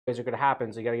are going to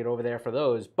happen, so you got to get over there for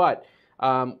those. But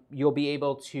you'll be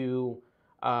able to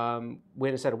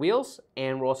win a set of wheels,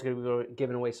 and we're also going to be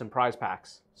giving away some prize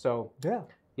packs. So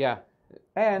yeah.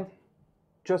 And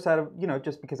just out of,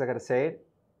 just because I got to say it,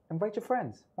 invite your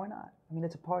friends. Why not? I mean,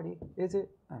 it's a party. Is it?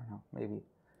 I don't know.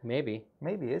 Maybe.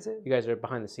 Maybe, is it? You guys are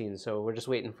behind the scenes, so we're just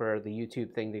waiting for the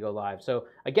YouTube thing to go live. So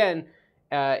again,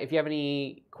 if you have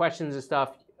any questions and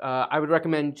stuff, I would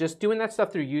recommend just doing that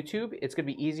stuff through YouTube. It's going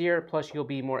to be easier, plus you'll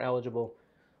be more eligible.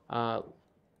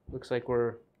 Looks like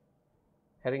we're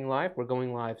heading live. We're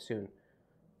going live soon.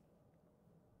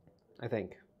 I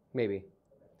think. Maybe.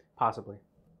 Possibly.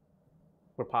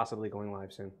 We're possibly going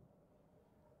live soon.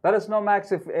 Let us know,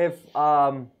 Max,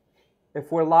 if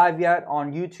we're live yet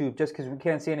on YouTube, just because we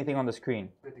can't see anything on the screen.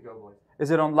 Good to go, boys. Is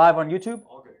it on live on YouTube?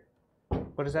 All good.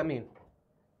 What does that mean?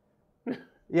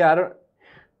 Yeah,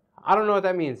 I don't know what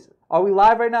that means. Are we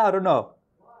live right now? I don't know.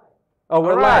 Oh,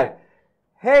 we're live.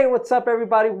 Hey, what's up,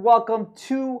 everybody? Welcome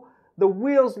to the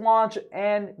Wheels launch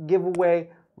and giveaway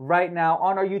right now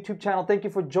on our YouTube channel. Thank you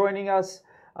for joining us.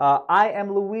 I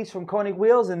am Luis from Konig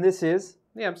Wheels, and this is...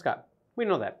 Yeah, I'm Scott. We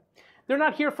know that. They're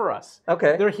not here for us.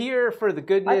 Okay. They're here for the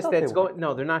goodness that's going...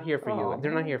 No, they're not here for you.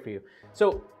 They're not here for you.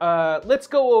 So let's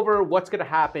go over what's going to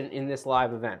happen in this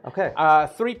live event. Okay.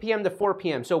 3 p.m. to 4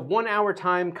 p.m. So 1 hour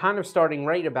time, kind of starting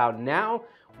right about now.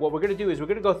 What we're going to do is we're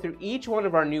going to go through each one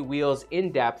of our new wheels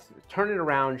in depth, turn it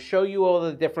around, show you all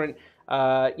the different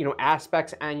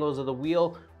aspects, angles of the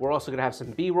wheel. We're also going to have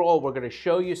some B-roll. We're going to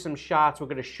show you some shots. We're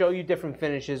going to show you different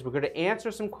finishes. We're going to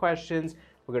answer some questions.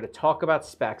 We're going to talk about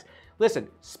specs. Listen,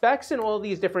 specs and all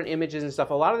these different images and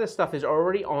stuff, a lot of this stuff is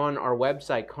already on our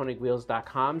website,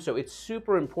 konigwheels.com. So it's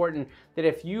super important that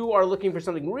if you are looking for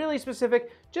something really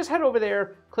specific, just head over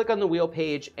there, click on the wheel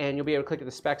page, and you'll be able to click at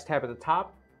the specs tab at the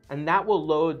top, and that will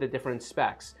load the different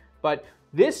specs. But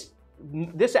this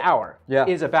hour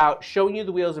is about showing you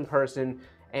the wheels in person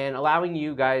and allowing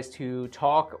you guys to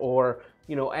talk or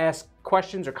ask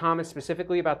questions or comments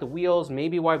specifically about the wheels,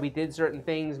 maybe why we did certain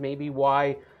things, maybe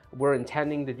why we're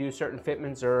intending to do certain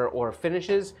fitments or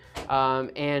finishes,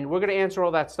 and we're going to answer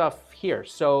all that stuff here.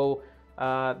 So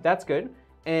that's good,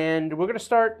 and we're going to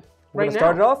start right now.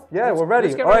 Start it off? Yeah, we're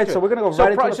ready. All right, so we're going to go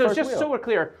right into the first just wheel. So we're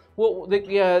clear, well,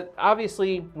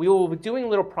 obviously we will be doing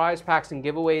little prize packs and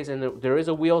giveaways, and there is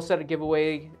a wheel set of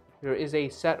giveaway. There is a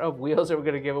set of wheels that we're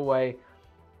going to give away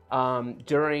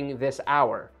during this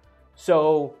hour.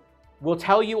 So we'll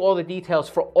tell you all the details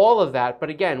for all of that, but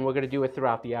again, we're going to do it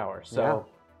throughout the hour. So,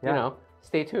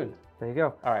 stay tuned. There you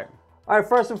go. All right. All right,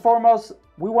 first and foremost,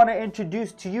 we want to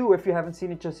introduce to you, if you haven't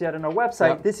seen it just yet on our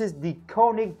website, this is the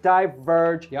Konig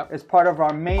Diverge. It's part of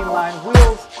our mainline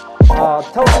wheels.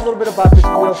 Tell us a little bit about this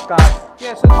wheel, Scott.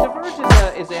 Yeah, so the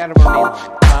Diverge is out of our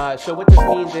mainline. So what this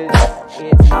means is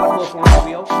it's not a flow-form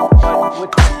wheel, but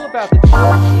what's cool about the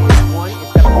Diverge is, one,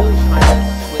 it's got a really timeless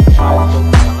split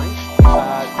 5-spoke design.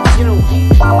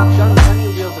 We've done plenty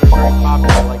of wheels that are very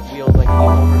popular, like wheels like the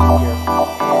Oversteer.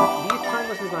 And these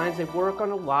timeless designs, they work on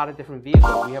a lot of different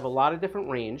vehicles. We have a lot of different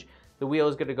range. The wheel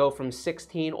is going to go from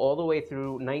 16 all the way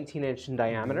through 19-inch in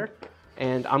diameter.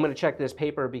 And I'm going to check this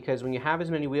paper because when you have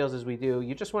as many wheels as we do,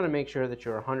 you just want to make sure that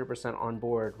you're 100% on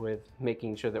board with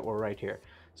making sure that we're right here.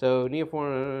 So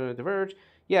NEOFORM Diverge,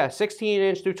 yeah,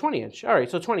 16-inch through 20-inch. All right,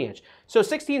 so 20-inch. So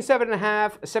 16,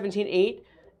 7.5, 17, 8,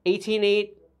 18,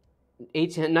 8,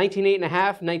 19,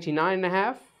 8.5, 19,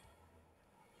 9.5,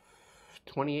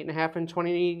 28.5, and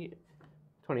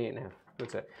 28.5.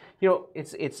 That's it.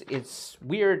 It's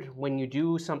weird when you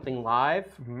do something live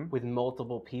with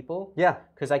multiple people. Yeah.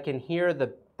 Because I can hear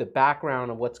the background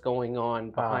of what's going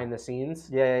on behind the scenes.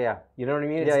 Yeah. You know what I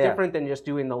mean? It's different than just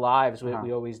doing the lives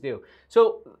we always do.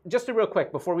 So just real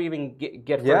quick before we even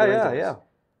get further into this.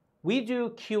 We do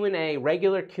Q&A,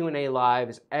 regular Q&A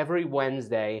lives every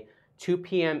Wednesday, 2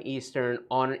 p.m. Eastern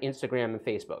on Instagram and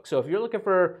Facebook. So if you're looking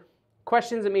for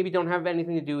questions that maybe don't have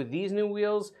anything to do with these new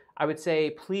wheels, I would say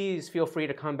please feel free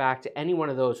to come back to any one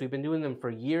of those. We've been doing them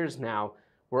for years now.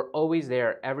 We're always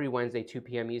there every Wednesday, 2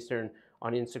 p.m. Eastern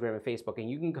on Instagram and Facebook, and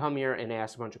you can come here and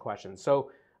ask a bunch of questions. So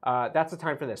that's the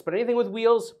time for this. But anything with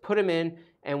wheels, put them in,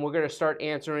 and we're going to start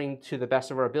answering to the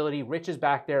best of our ability. Rich is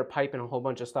back there piping a whole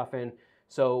bunch of stuff in,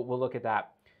 so we'll look at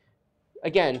that.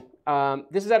 Again,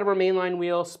 this is out of our mainline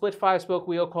wheel, split 5-spoke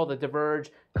wheel called the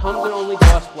Diverge. Comes in only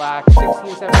gloss black, 16,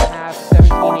 7.5,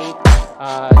 17, 8,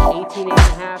 18,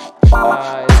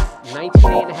 8.5, 19,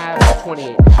 8.5,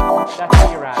 28. That's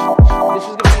where you're at. This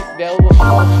is going to be available for the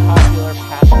most popular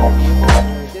passenger vehicles.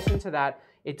 In addition to that,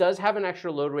 it does have an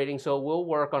extra load rating, so it will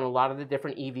work on a lot of the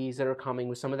different EVs that are coming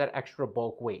with some of that extra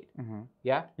bulk weight.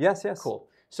 Yeah? Yes. Cool.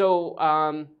 So,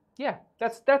 Yeah,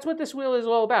 that's what this wheel is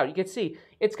all about. You can see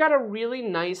it's got a really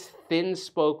nice thin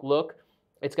spoke look.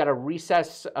 It's got a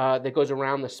recess that goes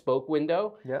around the spoke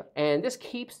window. Yeah. And this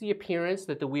keeps the appearance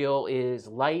that the wheel is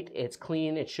light, it's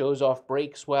clean, it shows off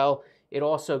brakes well. It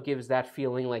also gives that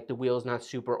feeling like the wheel's not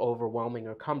super overwhelming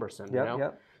or cumbersome, you know?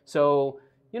 Yep. So,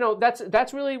 you know,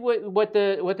 that's really what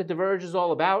the Diverge is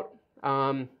all about.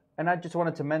 And I just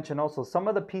wanted to mention also some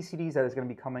of the PCDs that is going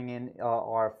to be coming in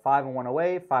are 5 and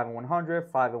 108, 5 and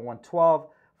 100, 5 and 112,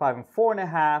 5 and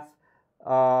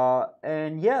 4.5.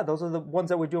 And yeah, those are the ones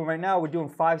that we're doing right now. We're doing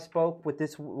 5-spoke with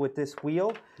this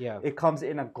wheel. Yeah. It comes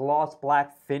in a gloss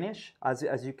black finish,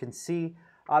 as you can see.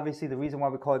 Obviously, the reason why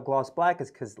we call it gloss black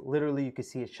is because literally you can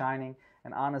see it shining.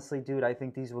 And honestly, dude, I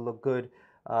think these will look good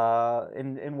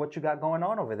in what you got going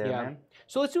on over there, man.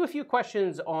 So let's do a few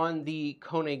questions on the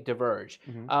Konig Diverge.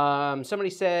 Somebody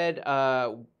said,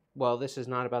 well, this is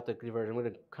not about the Diverge. I'm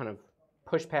going to kind of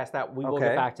push past that. We will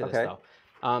get back to this, though.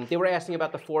 They were asking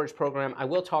about the Forge program. I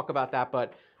will talk about that,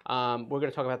 but we're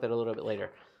going to talk about that a little bit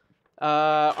later.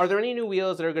 Are there any new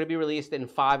wheels that are going to be released in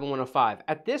 5 and 105?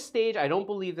 At this stage, I don't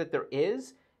believe that there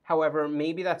is. However,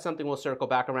 maybe that's something we'll circle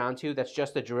back around to. That's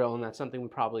just a drill, and that's something we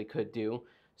probably could do.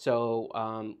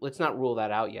 So let's not rule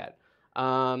that out yet.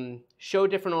 Show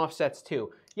different offsets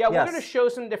too. Yeah, we're going to show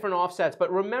some different offsets,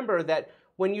 but remember that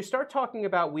when you start talking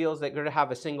about wheels that are going to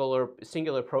have a singular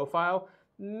profile,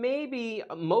 maybe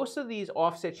most of these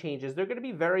offset changes, they're going to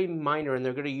be very minor, and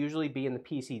they're going to usually be in the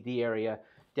PCD area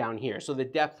down here. So the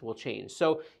depth will change.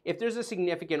 So if there's a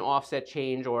significant offset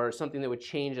change or something that would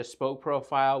change a spoke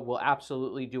profile, we'll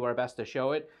absolutely do our best to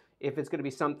show it. If it's going to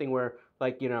be something where,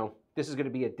 like, you know, this is going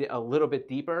to be a little bit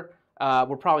deeper,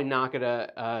 we're probably not going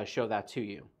to show that to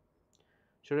you.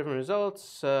 Show different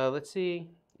results. Let's see.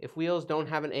 If wheels don't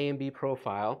have an A and B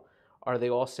profile, are they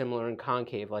all similar and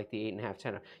concave like the 8.5,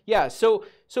 10? Yeah, so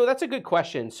that's a good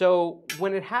question. So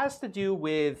when it has to do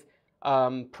with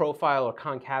profile or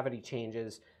concavity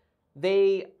changes,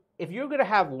 if you're going to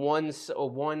have one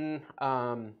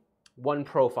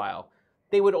profile,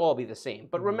 they would all be the same.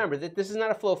 But remember that this is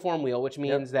not a flow form wheel, which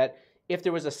means that if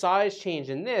there was a size change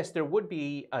in this, there would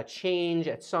be a change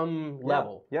at some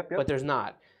level. But there's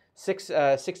not. 16,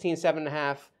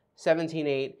 7.5, 17,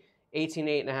 8, 18,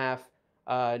 8.5,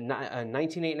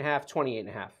 19, 8.5, 20,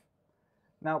 8.5.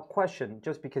 Now, question,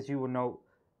 just because you will know,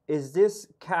 is this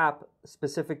cap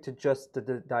specific to just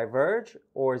the Diverge,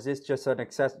 or is this just an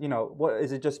access? You know, what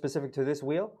is it just specific to this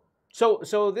wheel?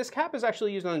 So this cap is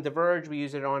actually used on the Diverge. We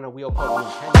use it on a wheel called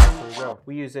Nintendo.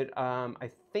 We use it. I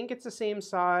think it's the same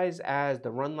size as the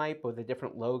Run Light with a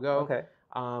different logo. Okay.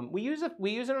 We use it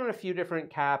on a few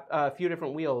different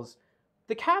wheels.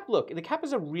 The cap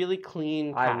is a really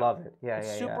clean cap. I love it. Yeah,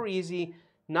 it's super easy.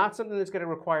 Not something that's going to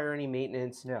require any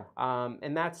maintenance. Yeah.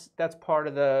 And that's part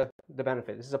of the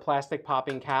benefit. This is a plastic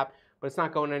popping cap, but it's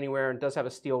not going anywhere. It does have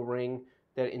a steel ring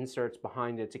that inserts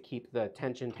behind it to keep the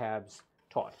tension tabs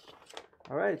taut.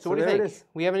 All right. So what do you think?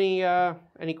 We have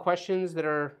any questions that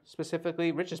are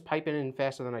specifically? Rich is piping in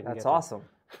faster than I can get. That's awesome.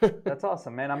 That's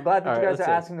awesome, man. I'm glad that you guys are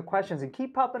asking the questions, and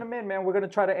keep popping them in, man. We're going to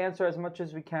try to answer as much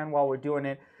as we can while we're doing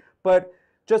it. But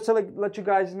just to let you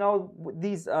guys know,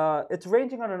 these it's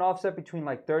ranging on an offset between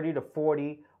like 30 to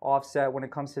 40 offset when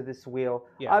it comes to this wheel.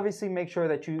 Obviously, make sure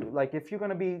that you, like, if you're going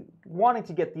to be wanting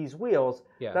to get these wheels,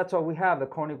 that's why we have the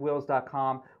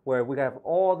KonigWheels.com, where we have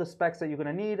all the specs that you're going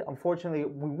to need. Unfortunately,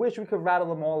 we wish we could rattle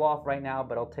them all off right now,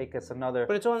 but it'll take us another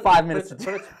 5 minutes.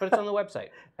 But it's on the website.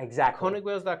 Exactly.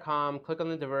 KonigWheels.com. Click on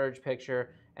the Diverge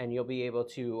picture, and you'll be able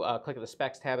to click on the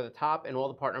specs tab at the top, and all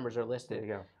the part numbers are listed. There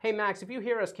you go. Hey, Max, if you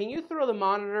hear us, can you throw the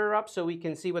monitor up so we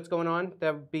can see what's going on?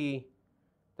 That'd be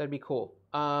cool.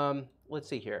 Let's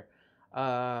see here.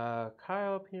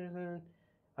 Kyle Peterson.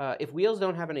 If wheels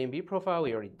don't have an A and B profile,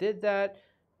 we already did that.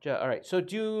 All right. So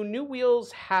do new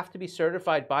wheels have to be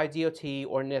certified by DOT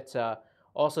or NHTSA?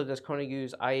 Also, does Konig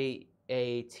use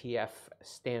IATF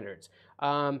standards?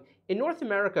 In North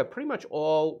America, pretty much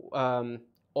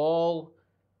all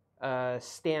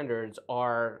standards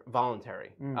are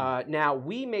voluntary. Now,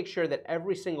 we make sure that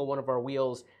every single one of our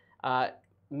wheels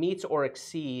meets or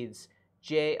exceeds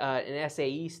an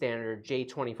SAE standard,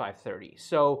 J2530.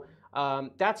 So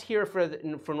that's here for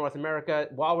North America.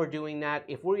 While we're doing that,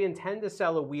 if we intend to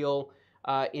sell a wheel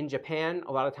in Japan,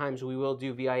 a lot of times we will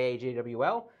do VIA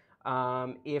JWL.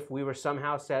 If we were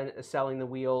somehow selling the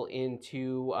wheel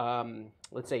into,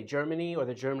 let's say, Germany or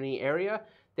the Germany area,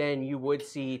 then you would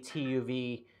see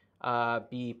TUV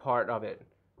be part of it.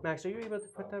 Max, are you able to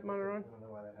put that monitor on? I don't know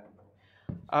why that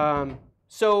happened.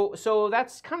 So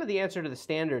that's kind of the answer to the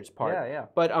standards part. Yeah.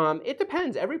 But it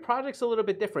depends. Every project's a little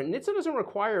bit different. NHTSA doesn't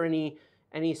require any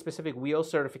specific wheel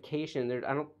certification.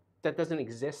 that doesn't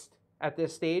exist at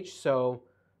this stage. So,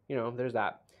 you know, there's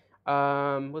that.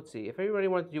 Let's see. If everybody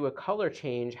wanted to do a color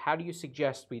change, how do you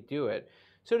suggest we do it?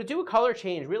 So to do a color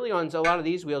change, really on a lot of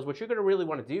these wheels, what you're going to really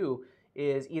want to do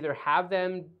is either have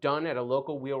them done at a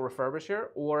local wheel refurbisher,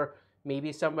 or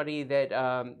maybe somebody that,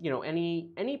 you know,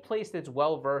 any place that's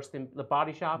well-versed in the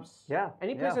body shops. Yeah.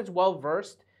 Any place that's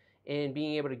well-versed in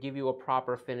being able to give you a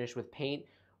proper finish with paint.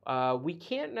 We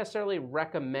can't necessarily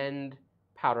recommend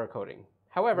powder coating.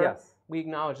 However, we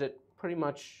acknowledge that pretty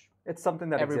much it's something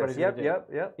that everybody's exists.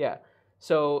 Yep. Yeah.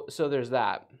 So there's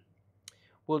that.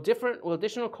 Will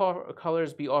additional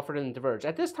colors be offered in Diverge?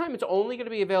 At this time, it's only going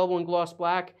to be available in gloss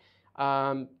black.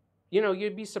 You know,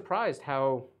 you'd be surprised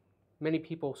how many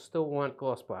people still want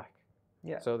gloss black.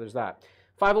 Yeah. So there's that.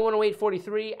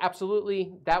 5010843,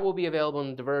 absolutely. That will be available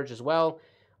in Diverge as well.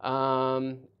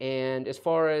 And as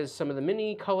far as some of the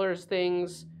mini colors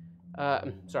things,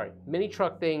 mini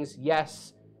truck things,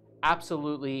 yes,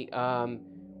 absolutely.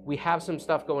 We have some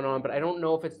stuff going on, but I don't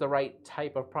know if it's the right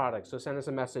type of product. So send us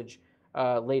a message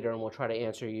later, and we'll try to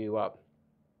answer you up.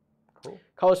 Cool.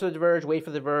 Colors for the Diverge, wait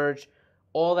for the Diverge,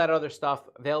 all that other stuff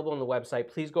available on the website.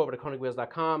 Please go over to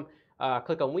konigwheels.com,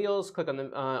 click on wheels, click on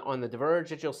the Diverge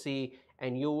that you'll see,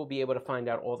 and you will be able to find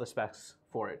out all the specs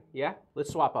for it. Yeah?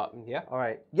 Let's swap up. Yeah? All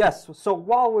right. Yes. So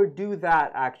while we do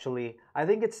that, actually, I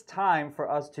think it's time for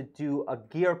us to do a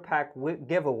gear pack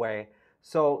giveaway.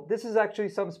 So this is actually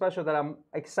something special that I'm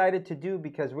excited to do,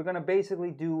 because we're going to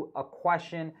basically do a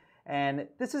question. And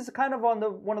this is kind of on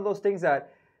one of those things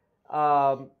that,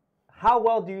 how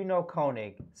well do you know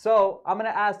Konig? So I'm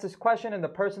going to ask this question, and the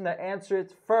person that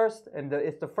answers it first, and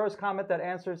it's the first comment that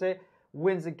answers it,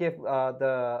 wins the gift,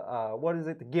 what is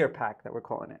it? The gear pack that we're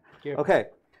calling it. Okay.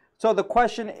 So the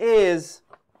question is,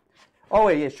 oh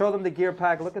wait, yeah, show them the gear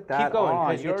pack. Look at that. Keep going,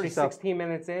 because you're already 16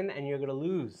 minutes in and you're going to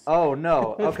lose. Oh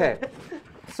no. Okay.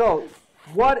 So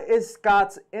what is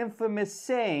Scott's infamous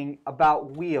saying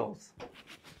about wheels?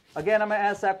 Again, I'm going to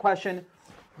ask that question.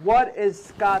 What is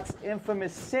Scott's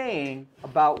infamous saying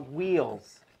about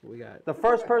wheels? We got the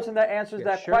first person that answers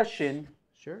that question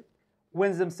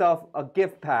wins himself a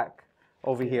gift pack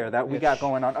over here that we got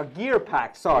going on. A gear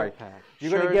pack, sorry.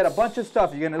 You're going to get a bunch of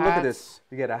stuff. You're going to look at this.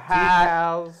 You get a hat.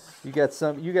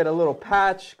 Decals. You get a little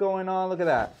patch going on. Look at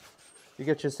that. You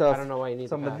get yourself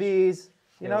some of these.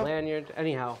 You know, lanyard.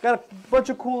 Anyhow. Got a bunch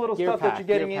of cool little stuff that you're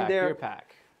getting in there. Gear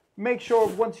pack. Make sure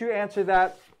once you answer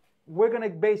that, we're going to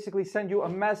basically send you a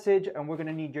message, and we're going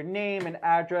to need your name and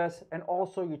address and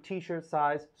also your t-shirt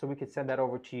size so we can send that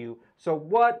over to you. So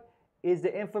what is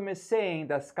the infamous saying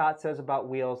that Scott says about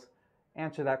wheels?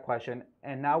 Answer that question.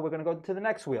 And now we're going to go to the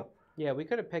next wheel. Yeah, we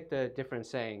could have picked a different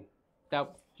saying.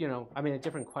 That, you know, I mean, a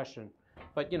different question.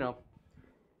 But, you know,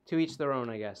 to each their own,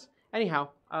 I guess. Anyhow,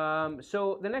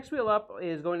 so the next wheel up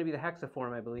is going to be the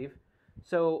HEXAFORM, I believe.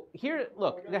 So here,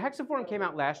 look, the HEXAFORM came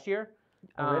out last year.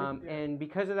 And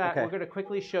because of that, we're going to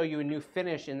quickly show you a new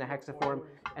finish in the HEXAFORM,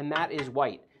 and that is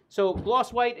white. So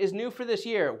gloss white is new for this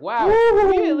year. Wow,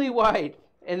 really white.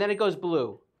 And then it goes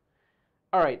blue.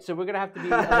 All right, so we're going to have to be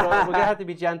we're going to have to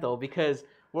be gentle, because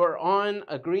we're on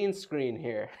a green screen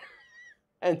here.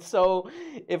 And so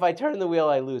if I turn the wheel,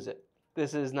 I lose it.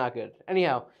 This is not good.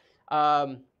 Anyhow,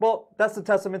 well, that's a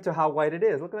testament to how white it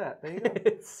is. Look at that. There you go.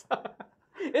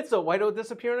 It's so white it'll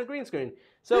disappear on a green screen.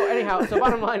 So anyhow, so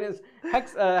bottom line is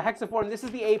HEXAFORM. This is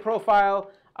the A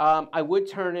profile. I would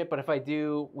turn it, but if I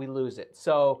do, we lose it.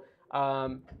 So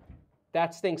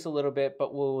that stinks a little bit,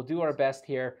 but we'll do our best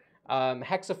here.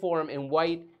 HEXAFORM in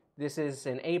white. This is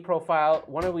an A profile.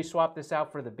 Why don't we swap this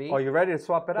out for the B? Oh, you're ready to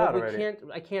swap it out already?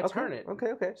 I can't turn it.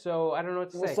 Okay. So I don't know what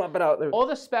to say. We'll swap it out. All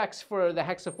the specs for the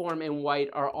HEXAFORM in white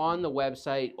are on the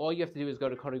website. All you have to do is go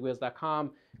to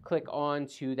konigwheels.com, click on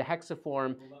to the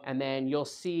HEXAFORM, and then you'll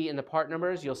see in the part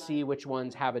numbers, you'll see which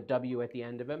ones have a W at the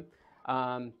end of them.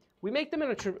 We make them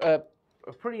in a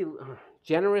pretty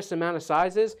generous amount of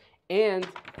sizes. And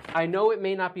I know it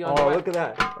may not be on the website. Oh, look at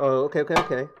that. Oh,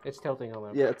 okay. It's tilting on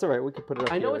that. Yeah, it's all right. We can put it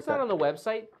up I know it's not on the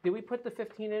website. Did we put the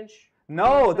 15-inch?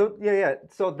 No. Yeah.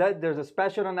 So there's a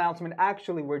special announcement.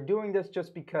 Actually, we're doing this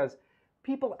just because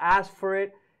people ask for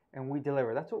it, and we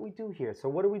deliver. That's what we do here. So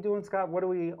what are we doing, Scott? What are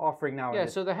we offering now? Yeah,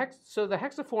 so the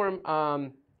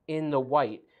HEXAFORM in the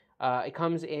white, it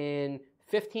comes in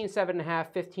 15 7.5,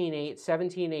 15.8,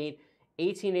 17.8,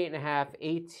 18.8.5,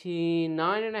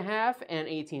 18.9.5, and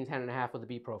 18.10.5 with the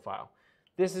B profile.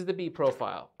 This is the B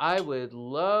profile. I would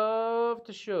love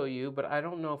to show you, but I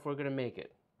don't know if we're going to make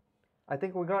it. I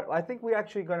think we're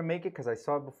actually gonna make it because I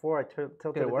saw it before. I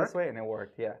tilted it this way and it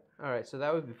worked. Yeah. All right, so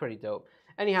that would be pretty dope.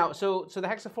 Anyhow, so the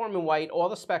HEXAFORM in white, all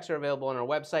the specs are available on our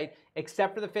website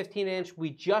except for the 15-inch. We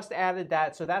just added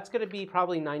that, so that's going to be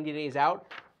probably 90 days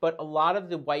out. But a lot of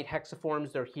the white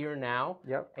HEXAFORMs, they're here now,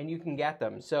 and you can get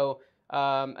them. So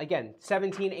again,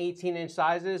 17, 18-inch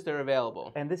sizes, they're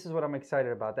available. And this is what I'm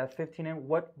excited about. That 15-inch.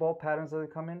 What ball patterns do they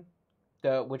come in?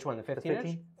 Which one? The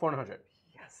 15-inch? 400.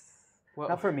 Yes. Well,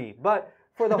 not for me, but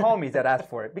for the homies that asked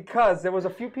for it, because there was a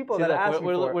few people that asked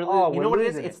me for it. Oh, you know what it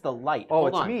is? It's the light. Oh,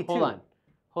 it's me too.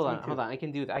 Hold on. I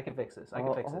can do that. I can fix this. I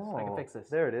can fix this.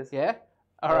 There it is. Yeah?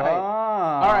 All right.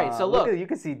 All right, so look. You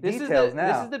can see details now.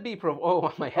 This is the B Pro.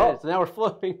 Oh, my head. So now we're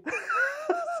floating.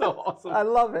 So awesome. I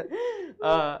love it.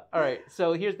 All right,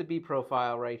 so here's the B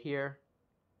profile right here.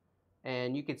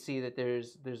 And you can see that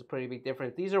there's a pretty big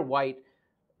difference. These are white.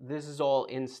 This is all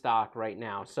in stock right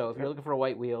now. So if you're looking for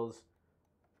white wheels,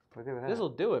 look at that. This will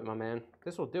do it, my man.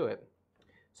 This will do it.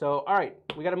 So, all right,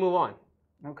 we got to move on.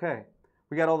 Okay.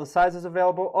 We got all the sizes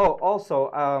available. Oh,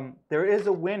 also, there is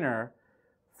a winner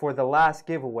for the last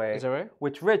giveaway. Is that right?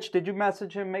 Which, Rich, did you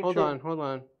message him? Hold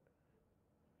on.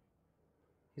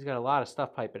 He's got a lot of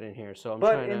stuff piping in here, so I'm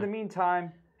trying to... But in the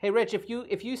meantime... Hey, Rich, if you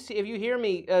hear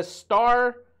me,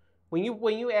 star... When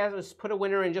you ask us, put a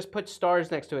winner and just put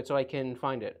stars next to it so I can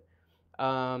find it.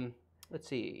 Let's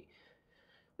see.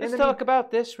 Let's talk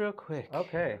about this real quick.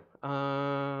 Okay.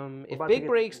 If big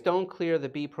brakes don't clear the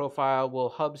B profile, will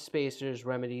hub spacers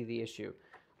remedy the issue?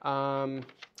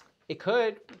 It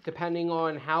could, depending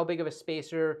on how big of a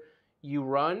spacer you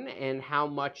run and how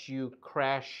much you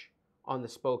crash on the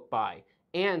spoke by,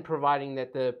 and providing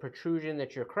that the protrusion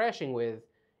that you're crashing with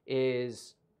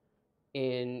is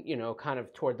in, kind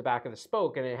of toward the back of the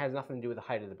spoke, and it has nothing to do with the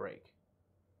height of the brake.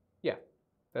 Yeah,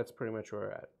 that's pretty much where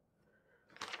we're at.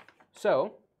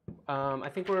 So, I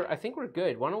think we're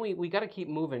good. Why don't we got to keep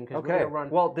moving because we're gonna run.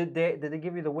 Well, did they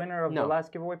give you the winner of the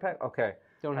last giveaway pack? Okay.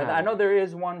 Don't have. I know there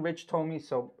is one. Rich told me,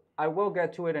 so I will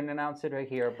get to it and announce it right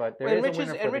here. But there is a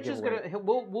winner for the Rich is gonna.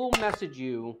 We'll message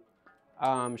you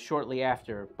shortly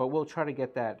after, but we'll try to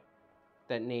get that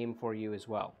name for you as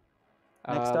well.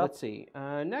 Next up. Let's see.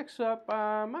 Next up,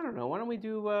 I don't know. Why don't we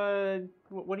do?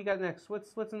 What do you got next?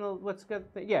 Let's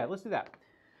do that.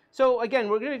 So again,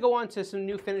 we're going to go on to some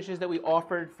new finishes that we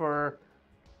offered for,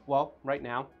 well, right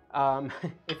now.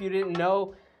 If you didn't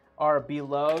know, our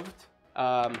beloved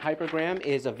HYPERGRAM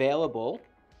is available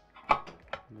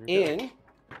in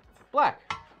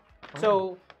black.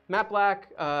 So matte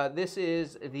black. This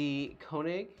is the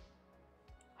Konig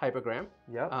HYPERGRAM.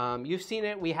 Yep. You've seen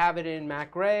it. We have it in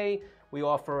matte gray. We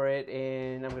offer it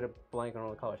in. I'm going to blank on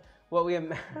all the colors. Well, we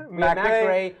have matte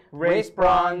gray, race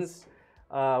bronze.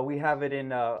 We have it in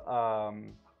the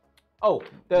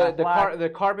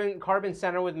carbon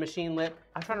center with machine lip.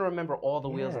 I'm trying to remember all the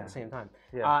wheels at the same time.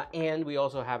 Yeah. And we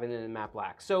also have it in matte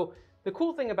black. So the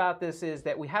cool thing about this is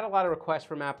that we had a lot of requests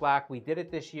for matte black. We did it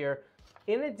this year.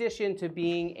 In addition to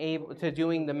being able to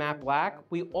doing the matte black,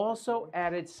 we also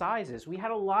added sizes. We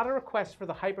had a lot of requests for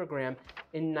the HYPERGRAM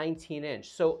in 19-inch.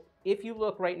 So if you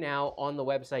look right now on the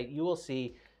website, you will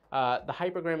see the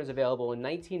HYPERGRAM is available in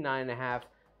 19.5,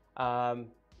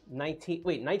 19.8.5,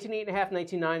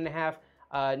 19.9.5,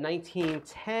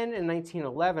 1910, and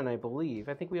 1911, I believe.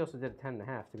 I think we also did a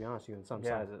 10.5, to be honest with you, in some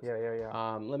sizes.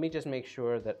 Yeah. Let me just make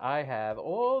sure that I have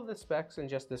all the specs in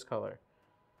just this color.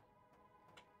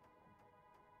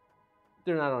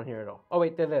 They're not on here at all. Oh,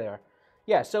 wait, there they are.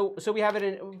 Yeah, so we have it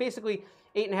in basically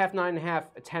 8.5, 9.5,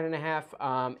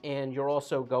 10.5, and you're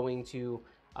also going to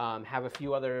have a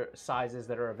few other sizes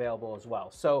that are available as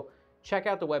well. So check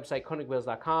out the website,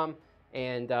 konigwheels.com,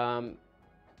 and I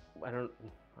don't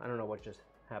know what just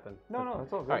happened. No,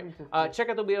 that's all good. All right. Check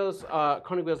out the wheels,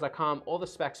 konigwheels.com. All the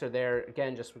specs are there.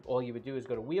 Again, just all you would do is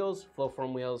go to wheels,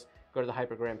 Flowform wheels, go to the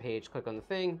HYPERGRAM page, click on the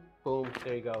thing, boom,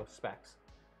 there you go, specs.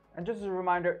 And just as a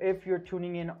reminder, if you're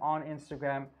tuning in on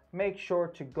Instagram, make sure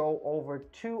to go over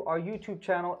to our YouTube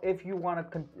channel if you want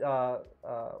to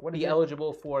be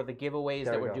eligible for the giveaways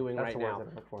that we're doing right now.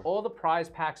 All the prize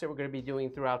packs that we're going to be doing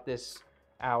throughout this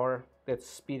hour, that's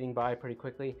speeding by pretty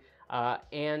quickly,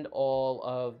 and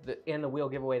the wheel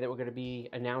giveaway that we're going to be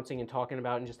announcing and talking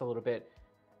about in just a little bit.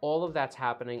 All of that's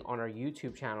happening on our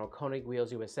YouTube channel, Konig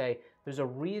Wheels USA. There's a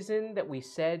reason that we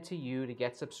said to you to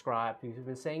get subscribed. We've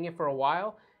been saying it for a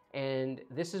while. And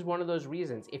this is one of those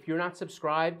reasons. If you're not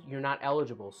subscribed, you're not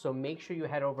eligible. So make sure you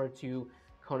head over to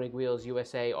Konig Wheels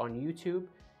USA on YouTube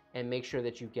and make sure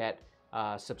that you get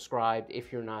subscribed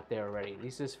if you're not there already.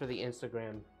 This is for the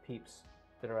Instagram peeps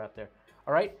that are out there.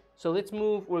 All right, so let's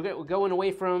move. We're going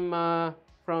away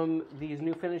from these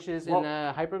new finishes in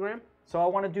HYPERGRAM. So I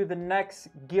want to do the next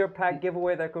gear pack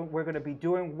giveaway that we're going to be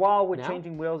doing while we're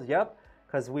changing wheels. Yep.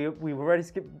 Because we've already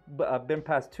been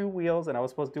past 2 wheels, and I was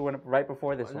supposed to do one right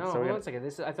before this one. No, so hold on a second.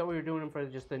 I thought we were doing them for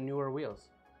just the newer wheels.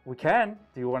 We can.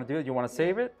 Do you want to do it? Do you want to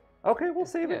save it? Okay, we'll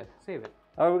save it. Yeah, save it.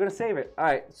 All right, we're going to save it. All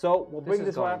right, so we'll bring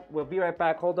this one. We'll be right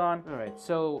back. Hold on. All right,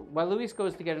 so while Luis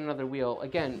goes to get another wheel,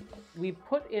 again, we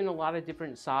put in a lot of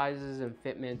different sizes and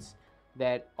fitments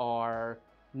that are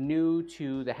new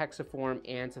to the HEXAFORM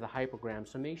and to the HYPERGRAM,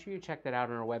 so make sure you check that out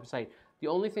on our website. The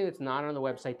only thing that's not on the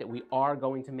website that we are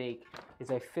going to make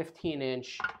is a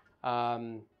 15-inch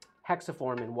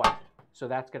HEXAFORM in white. So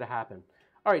that's going to happen.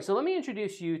 All right, so let me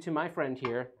introduce you to my friend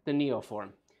here, the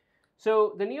NEOFORM.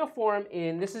 So the NEOFORM,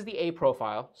 this is the A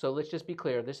profile. So let's just be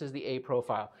clear, this is the A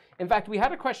profile. In fact, we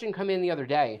had a question come in the other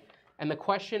day, and the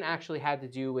question actually had to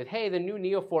do with, hey, the new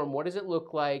NEOFORM, what does it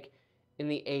look like in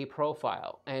the A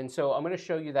profile? And so I'm going to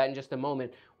show you that in just a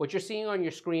moment. What you're seeing on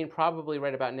your screen probably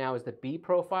right about now is the B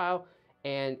profile.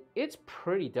 And it's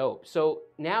pretty dope. So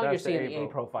now you're seeing the A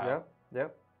profile.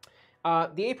 Yep.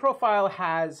 The A profile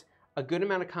has a good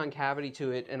amount of concavity to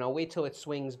it, and I'll wait till it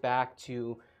swings back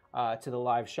to the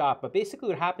live shot. But basically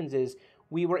what happens is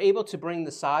we were able to bring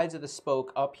the sides of the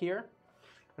spoke up here.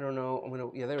 I don't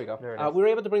know, yeah, there we go. We were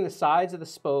able to bring the sides of the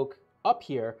spoke up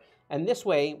here, and this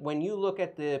way, when you look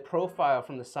at the profile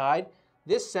from the side,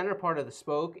 this center part of the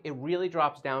spoke, it really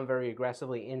drops down very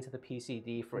aggressively into the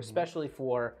PCD, especially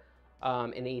for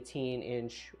an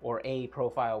 18-inch or A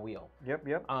profile wheel.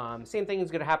 Yep. Same thing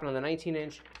is going to happen on the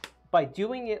 19-inch. By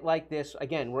doing it like this,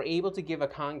 again, we're able to give a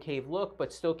concave look,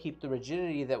 but still keep the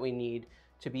rigidity that we need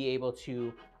to be able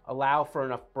to allow for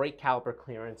enough brake caliper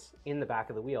clearance in the back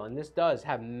of the wheel. And this does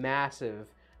have massive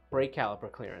brake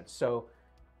caliper clearance. So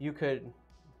you could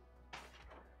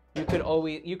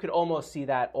almost see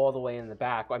that all the way in the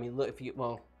back. I mean, look,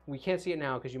 we can't see it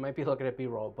now because you might be looking at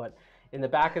B-roll, but in the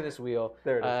back of this wheel,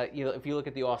 if you look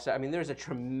at the offset, I mean, there's a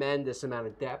tremendous amount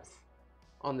of depth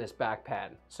on this back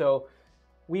pad. So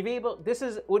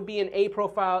would be an A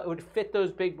profile. It would fit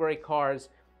those big brake cars.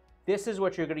 This is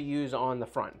what you're going to use on the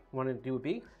front. Want to do a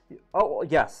B? Oh,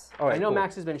 yes. All right, I know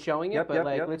Max has been showing it, but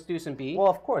let's do some B. Well,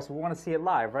 of course, we want to see it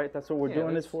live, right? That's what we're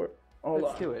doing this for.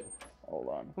 Let's do it. Hold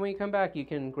on. When you come back, you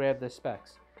can grab the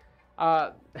specs.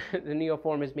 The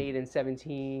NEOFORM is made in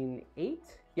 17.8.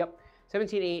 Yep,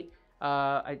 17.8.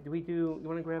 You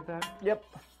want to grab that? Yep.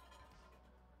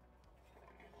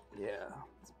 Yeah,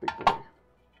 it's a big boy.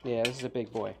 Yeah, this is a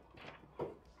big boy.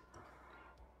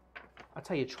 I'll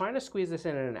tell you, trying to squeeze this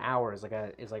in an hour is like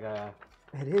a.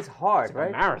 It is hard, it's like right?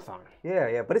 A marathon.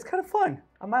 Yeah, but it's kind of fun.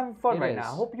 I'm having fun right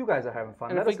now. I hope you guys are having fun.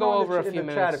 And if we go over a few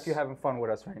minutes, chat if you're having fun with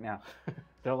us right now.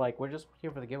 They're like, we're just here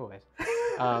for the giveaways.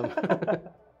 All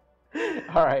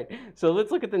right, so let's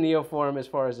look at the NEOFORM as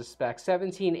far as the specs.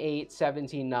 17.8,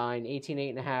 17.9,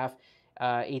 18.8.5,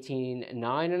 18.9.5,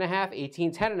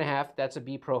 18.10.5, that's a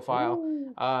B profile.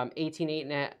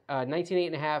 19.8.5,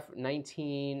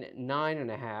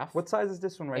 19.9.5. What size is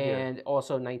this one right here? And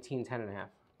also 19.10.5.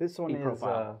 This one is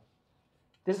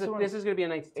this is going to be a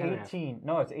 19.10.5. 18.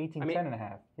 No, it's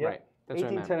 18.10.5. Yep. Right. That's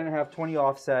 18.10.5, 20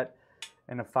 offset,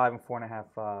 and a 5 and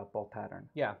 4.5 bolt pattern.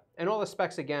 Yeah, and all the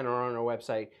specs again are on our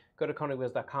website. Go to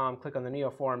konigwheels.com, click on the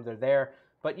NEOFORM, they're there.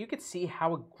 But you could see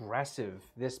how aggressive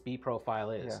this B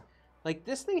profile is. Yeah. Like,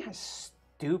 this thing has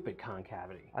stupid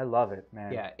concavity. I love it,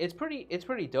 man. Yeah, it's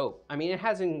pretty dope. I mean, it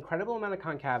has an incredible amount of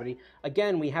concavity.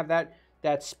 Again, we have that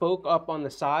spoke up on the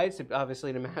sides,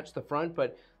 obviously to match the front,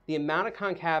 but the amount of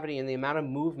concavity and the amount of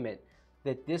movement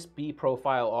that this B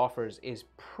profile offers is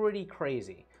pretty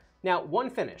crazy. Now, one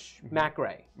finish, matte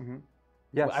gray.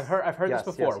 Yes. I've heard this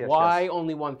before. Why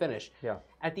only one finish? Yeah.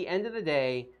 At the end of the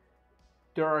day,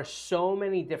 there are so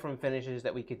many different finishes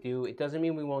that we could do. It doesn't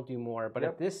mean we won't do more, but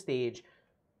at this stage,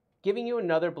 giving you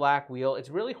another black wheel, it's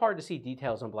really hard to see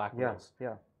details on black wheels.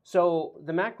 Yeah. So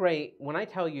the matte gray, when I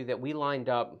tell you that we lined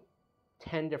up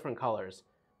 10 different colors,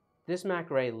 this matte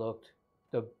gray looked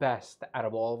the best out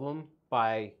of all of them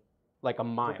by like a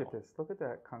mile. Look at this. Look at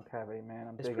that concavity,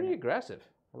 man. It's pretty aggressive.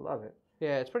 I love it.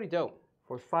 Yeah, it's pretty dope.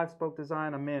 For 5-spoke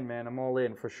design, I'm in, man. I'm all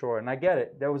in for sure. And I get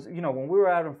it. There was, when we were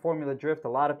out in Formula Drift, a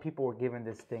lot of people were giving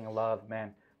this thing love,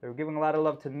 man. They were giving a lot of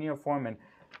love to the NEOFORM. And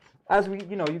as we,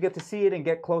 you get to see it and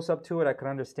get close up to it, I can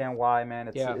understand why, man.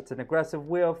 It's an aggressive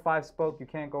wheel, 5-spoke. You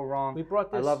can't go wrong.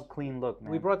 I love clean look, man.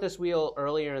 We brought this wheel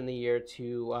earlier in the year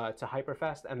to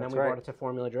Hyperfest, and then we brought it to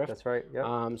Formula Drift. That's right.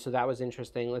 Yep. So that was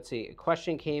interesting. Let's see. A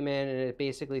question came in, and it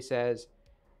basically says,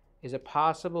 is it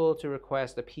possible to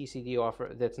request a PCD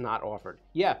offer that's not offered?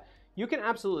 Yeah, you can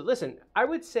absolutely. Listen, I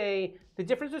would say the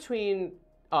difference between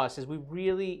us is we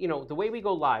really, you know, the way we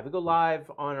go live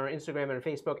on our Instagram and our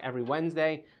Facebook every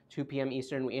Wednesday, 2 p.m.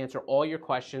 Eastern. We answer all your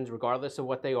questions, regardless of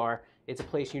what they are. It's a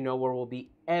place you know where we'll be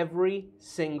every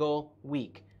single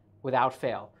week without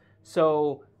fail.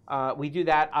 So we do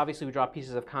that. Obviously, we drop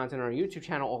pieces of content on our YouTube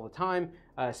channel all the time,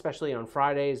 especially on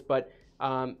Fridays. But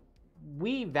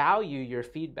we value your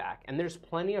feedback. And there's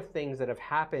plenty of things that have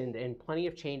happened and plenty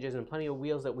of changes and plenty of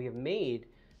wheels that we have made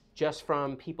just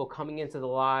from people coming into the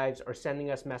lives or sending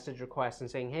us message requests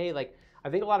and saying, hey, like, I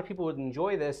think a lot of people would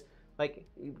enjoy this. Like,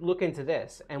 look into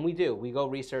this. And we do. We go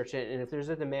research it. And if there's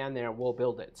a demand there, we'll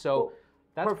build it. So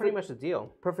that's pretty much the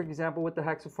deal. Perfect example with the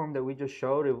HEXAFORM that we just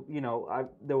showed. You know,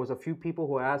 there was a few people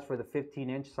who asked for the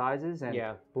 15-inch sizes, and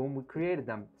boom, we created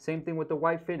them. Same thing with the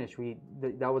white finish.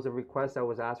 That was a request that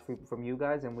was asked from you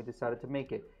guys, and we decided to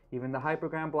make it. Even the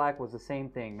HYPERGRAM black was the same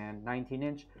thing, man,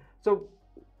 19-inch. So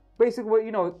basically,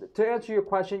 you know, to answer your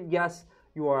question, yes,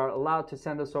 you are allowed to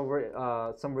send us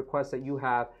over some requests that you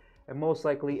have, and most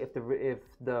likely, if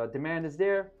the demand is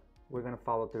there, we're going to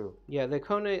follow through. Yeah, the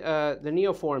Konig, the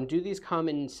NEOFORM, do these come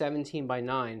in 17 by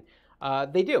 9?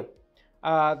 They do.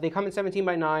 They come in 17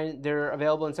 by 9. They're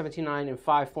available in 17.9 and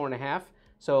 5 4.5.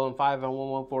 So in 5 and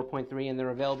 114.3, and they're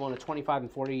available in a 25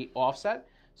 and 40 offset.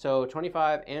 So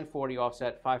 25 and 40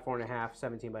 offset, 5 4.5,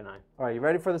 17 by 9. All right, you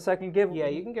ready for the second giveaway? Yeah,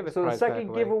 you can give us. So the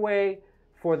second giveaway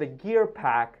for the gear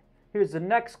pack. Here's the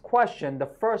next question. The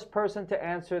first person to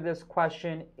answer this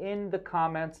question in the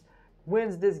comments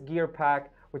wins this gear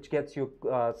pack, which gets you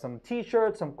some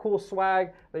t-shirts, some cool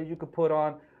swag that you could put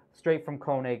on straight from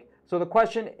Konig. So the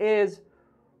question is,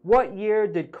 what year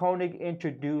did Konig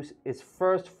introduce its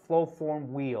first flowform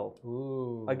wheel?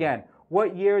 Ooh. Again,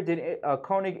 what year did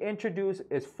Konig introduce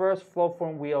its first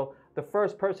flowform wheel? The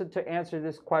first person to answer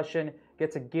this question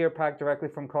gets a gear pack directly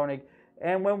from Konig.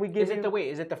 And when we give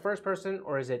is it the first person,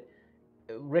 or is it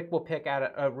Rich will pick out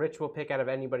of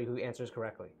anybody who answers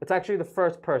correctly? It's actually the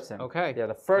first person. Okay. Yeah,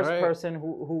 the first person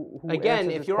who again,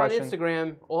 answers if you're question. on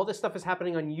Instagram, all this stuff is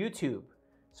happening on YouTube.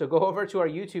 So go over to our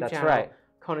YouTube channel, right.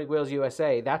 Konig Wheels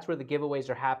USA. That's where the giveaways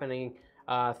are happening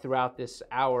throughout this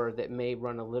hour that may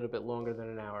run a little bit longer than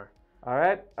an hour. All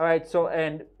right. So,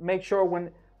 and make sure when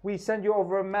we send you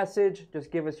over a message,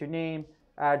 just give us your name,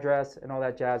 address, and all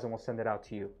that jazz, and we'll send it out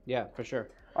to you. Yeah, for sure.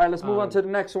 All right, let's move on to the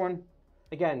next one.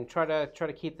 Again, try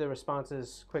to keep the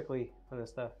responses quickly on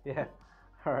this stuff. Yeah.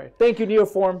 All right. Thank you,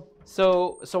 NEOFORM.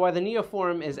 So while the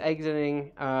NEOFORM is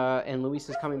exiting and Luis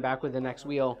is coming back with the next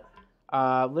wheel,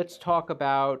 let's talk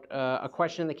about a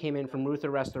question that came in from Ruther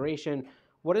Restoration.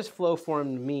 What does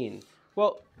flowform mean?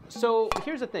 Well, so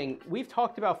here's the thing. We've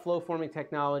talked about flow forming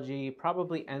technology,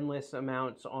 probably endless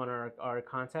amounts on our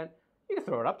content. You can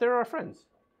throw it up. They're our friends.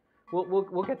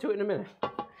 We'll get to it in a minute.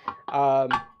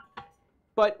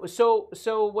 But so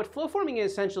what flow forming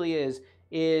essentially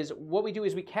is what we do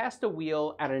is we cast a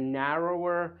wheel at a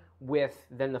narrower width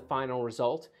than the final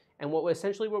result. And what we're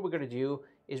going to do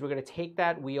is we're going to take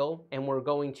that wheel and we're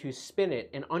going to spin it.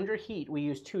 And under heat, we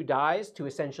use 2 dies to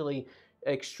essentially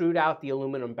extrude out the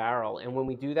aluminum barrel. And when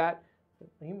we do that,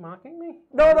 are you mocking me?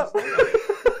 No.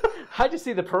 I just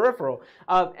see the peripheral.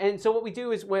 And so what we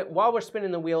do is while we're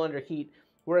spinning the wheel under heat,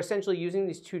 we're essentially using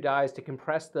these 2 dies to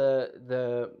compress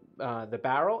the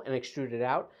barrel and extrude it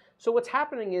out. So what's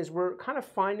happening is we're kind of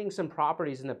finding some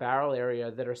properties in the barrel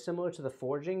area that are similar to the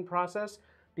forging process,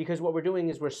 because what we're doing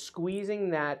is we're squeezing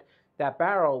that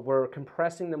barrel, we're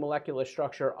compressing the molecular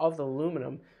structure of the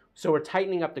aluminum, so we're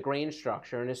tightening up the grain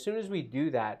structure. And as soon as we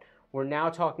do that, we're now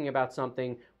talking about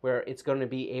something where it's going to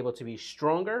be able to be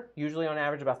stronger, usually on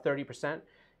average about 30%.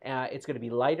 It's going to be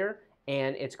lighter,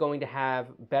 and it's going to have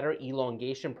better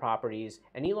elongation properties.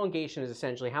 And elongation is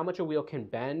essentially how much a wheel can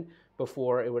bend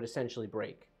before it would essentially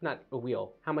break. Not a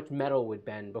wheel, how much metal would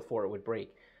bend before it would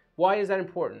break. Why is that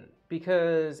important?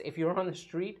 Because if you're on the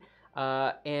street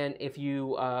and if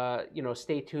you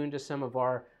stay tuned to some of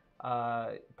our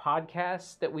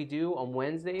podcasts that we do on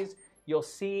Wednesdays, you'll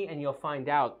see and you'll find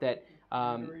out that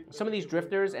some of these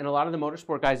drifters and a lot of the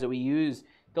motorsport guys that we use,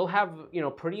 they'll have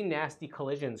pretty nasty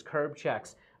collisions, curb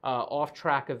checks,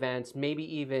 off-track events, maybe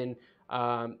even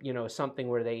something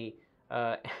where they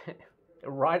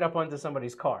ride up onto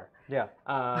somebody's car. Yeah.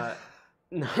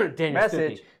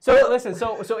 Message. So listen.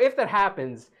 So if that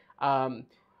happens,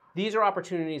 these are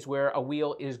opportunities where a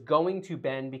wheel is going to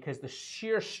bend because the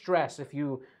sheer stress, if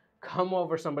you come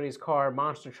over somebody's car,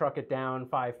 monster truck it down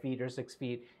 5 feet or 6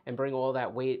 feet, and bring all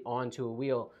that weight onto a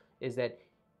wheel, is that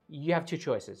you have 2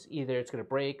 choices. Either it's going to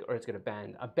break or it's going to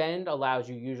bend. A bend allows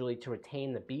you usually to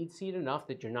retain the bead seat enough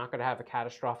that you're not going to have a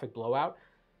catastrophic blowout.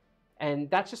 And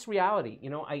that's just reality.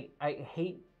 I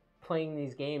hate playing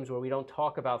these games where we don't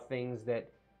talk about things that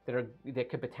that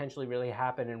could potentially really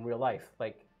happen in real life.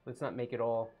 Like, let's not make it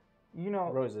all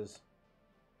roses.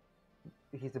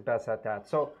 He's the best at that.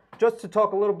 So just to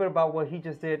talk a little bit about what he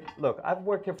just did. Look, I've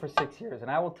worked here for 6 years, and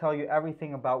I will tell you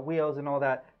everything about wheels and all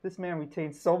that. This man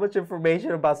retains so much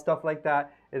information about stuff like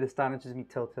that. It astonishes me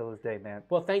till this day, man.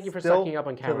 Well, thank you for sucking up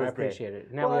on camera. I appreciate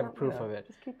it. Now we have proof of it.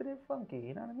 Just keeping it funky,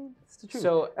 you know what I mean? It's the truth.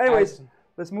 So, anyways,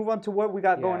 let's move on to what we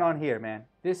got going on here, man.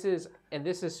 This is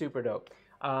super dope.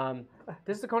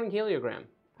 This is the Konig HELIOGRAM,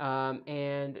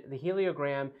 and the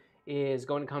HELIOGRAM is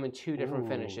going to come in 2 different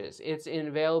finishes. It's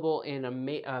available in a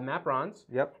matte bronze,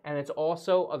 and it's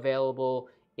also available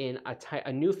in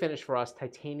a new finish for us,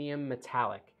 titanium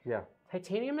metallic. Yeah.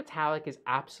 Titanium metallic is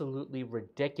absolutely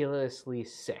ridiculously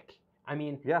sick. I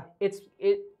mean,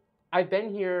 I've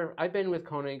been with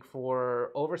Konig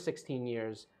for over 16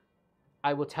 years.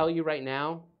 I will tell you right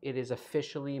now, it is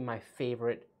officially my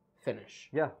favorite finish.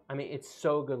 Yeah. I mean, it's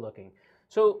so good looking.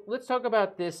 So let's talk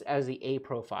about this as the A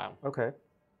profile. Okay.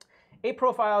 A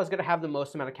profile is going to have the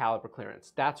most amount of caliper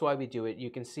clearance. That's why we do it. You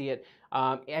can see it.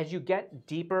 As you get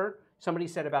deeper, somebody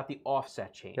said about the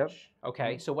offset change.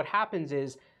 Okay, so what happens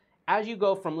is, as you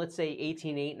go from, let's say,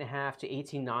 18.8.5 to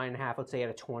 18.9.5, let's say at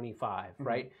a 25,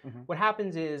 right? What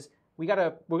happens is we're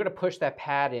gonna push that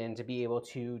pad in to be able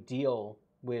to deal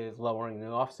with lowering the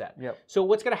offset. So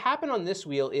what's going to happen on this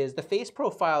wheel is the face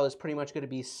profile is pretty much going to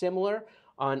be similar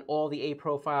on all the A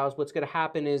profiles. What's going to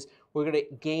happen is we're going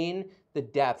to gain the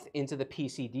depth into the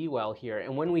PCD well here.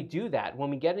 And when we do that, when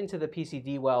we get into the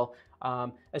PCD well,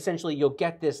 essentially you'll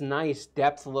get this nice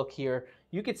depth look here.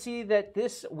 You can see that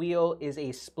this wheel is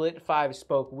a split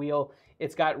 5-spoke wheel.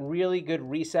 It's got really good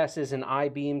recesses and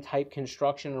I-beam type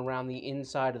construction around the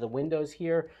inside of the windows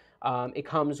here. It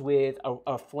comes with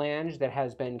a flange that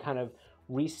has been kind of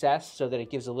recessed so that it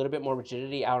gives a little bit more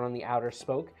rigidity out on the outer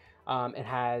spoke. It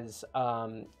has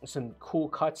some cool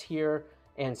cuts here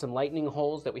and some lightning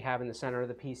holes that we have in the center of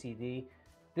the PCD.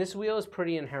 This wheel is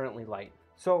pretty inherently light.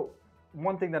 So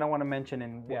one thing that I want to mention,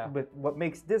 and what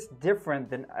makes this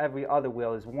different than every other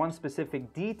wheel, is one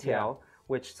specific detail.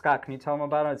 Which, Scott, can you tell them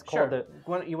about it? It's called the.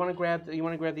 You want to grab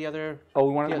the other? Oh,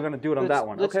 we're going to do it on that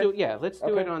one. Let's do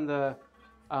it on the.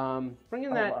 Bring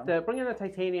in the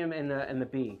titanium and the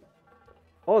B.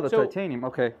 Oh, the titanium.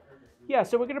 Okay. Yeah,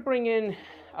 so we're going to bring in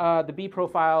the B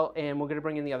profile, and we're going to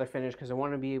bring in the other finish because I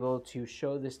want to be able to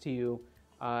show this to you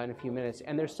in a few minutes.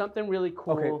 And there's something really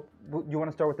cool. Okay. You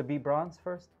want to start with the B bronze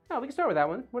first? No, we can start with that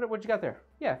one. What you got there?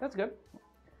 Yeah, that's good.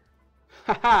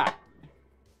 Haha.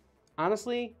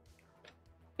 Honestly,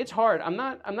 it's hard. I'm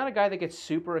not a guy that gets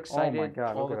super excited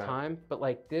all the time, but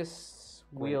like this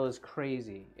wheel is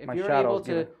crazy. If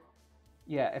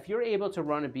you're able to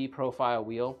run a B profile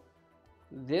wheel,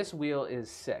 this wheel is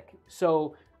sick.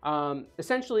 So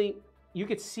essentially, you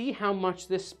could see how much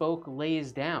this spoke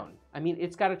lays down. I mean,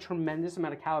 it's got a tremendous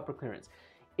amount of caliper clearance.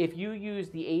 If you use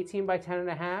the 18 by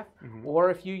 10.5,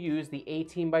 or if you use the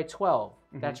 18 by 12,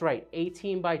 that's right,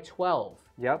 18 by 12.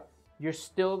 Yep. You're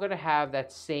still going to have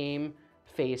that same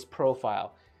face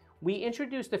profile. We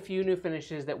introduced a few new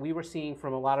finishes that we were seeing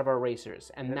from a lot of our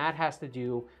racers, and that has to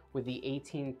do with the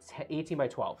 18 by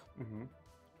 12.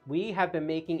 We have been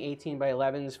making 18 by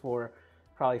 11s for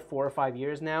probably 4 or 5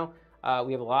 years now.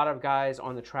 We have a lot of guys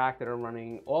on the track that are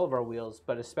running all of our wheels,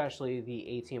 but especially the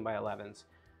 18 by 11s.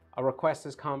 A request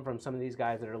has come from some of these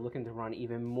guys that are looking to run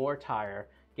even more tire,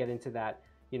 get into that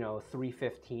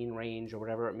 315 range or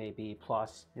whatever it may be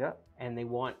plus, and they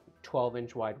want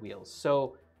 12-inch wide wheels.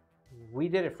 So we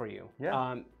did it for you.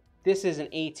 This is an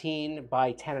 18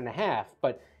 by 10.5,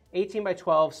 but 18 by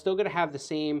 12 still going to have the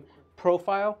same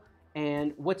profile.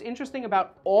 And what's interesting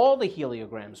about all the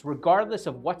heliograms, regardless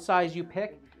of what size you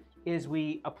pick, is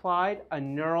we applied a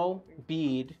knurled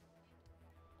bead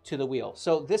to the wheel.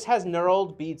 So this has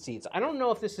knurled bead seats. I don't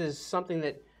know if this is something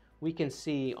that we can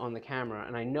see on the camera,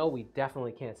 and I know we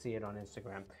definitely can't see it on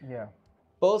Instagram. Yeah.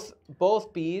 Both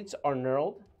beads are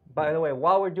knurled. By the way,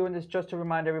 while we're doing this, just to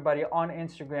remind everybody on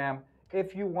Instagram,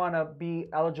 if you want to be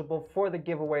eligible for the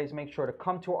giveaways, make sure to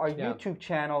come to our YouTube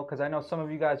channel, because I know some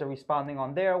of you guys are responding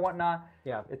on there and whatnot.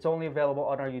 Yeah. It's only available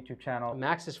on our YouTube channel.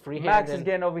 Max is freehanded. Max is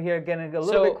getting over here, getting a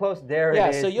little bit close. There it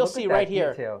is. Yeah, so you'll see right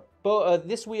here.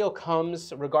 This wheel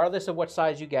comes, regardless of what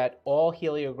size you get, all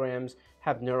heliograms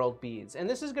have knurled beads. And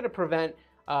this is going to prevent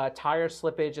tire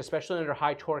slippage, especially under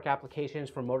high torque applications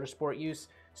for motorsport use.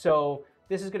 So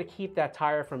this is going to keep that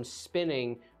tire from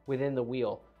spinning within the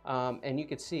wheel. And you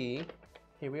can see,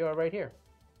 here we are right here.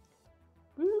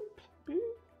 Boop, boop.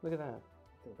 Look at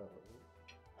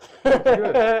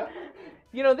that.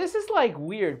 This is like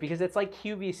weird because it's like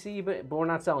QVC, but we're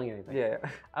not selling anything. Yeah.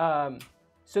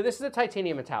 So this is a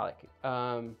titanium metallic.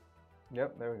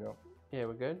 Yep, there we go. Yeah,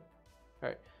 we're good. All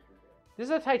right. This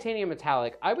is a titanium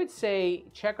metallic. I would say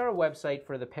check our website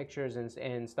for the pictures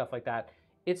and stuff like that.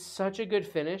 It's such a good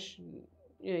finish.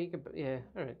 Yeah, you could. Yeah,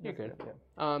 all right, you're good.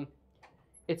 Yeah.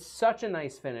 It's such a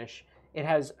nice finish. It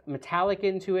has metallic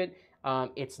into it.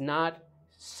 It's not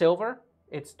silver.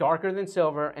 It's darker than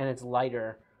silver, and it's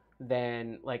lighter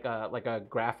than like a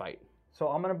graphite. So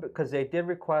I'm gonna, because they did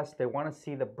request, they want to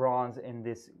see the bronze in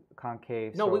this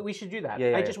concave. No, we should do that.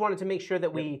 Yeah, I just wanted to make sure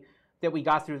that we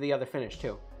got through the other finish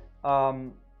too.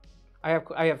 I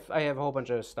have a whole bunch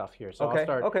of stuff here, so I'll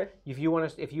start. Okay. If you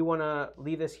wanna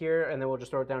leave this here, and then we'll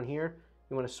just throw it down here.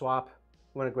 You wanna swap?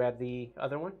 You wanna grab the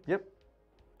other one? Yep.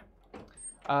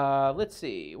 Let's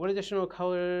see. What additional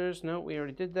colors? No, we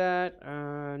already did that.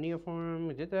 Neoform,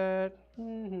 we did that.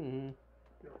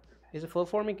 Is it flow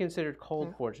forming considered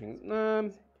cold forging?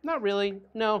 Not really.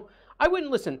 No, I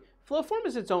wouldn't. Listen, flow form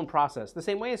is its own process, the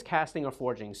same way as casting or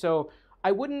forging. So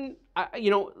I wouldn't.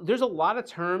 There's a lot of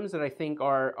terms that I think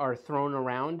are thrown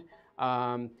around.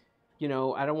 I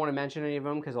don't want to mention any of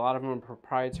them because a lot of them are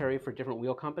proprietary for different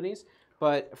wheel companies.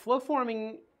 But flow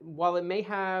forming, while it may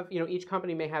have, each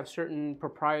company may have certain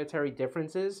proprietary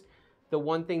differences, the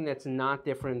one thing that's not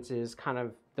different is kind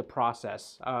of the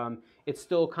process. It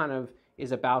still kind of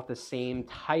is about the same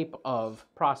type of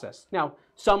process. Now,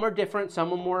 some are different,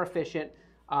 some are more efficient.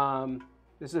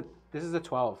 This is a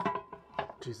 12.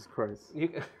 Jesus Christ.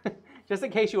 Just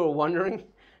in case you were wondering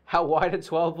how wide a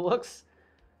 12 looks,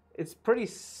 it's pretty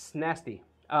nasty.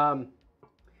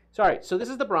 Sorry, so this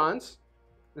is the bronze.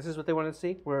 This is what they wanted to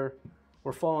see. We're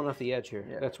falling off the edge here.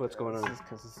 Yeah, that's what's going on. This is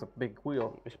because it's a big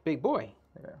wheel. It's a big boy.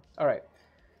 Yeah. All right.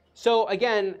 So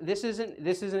again, this is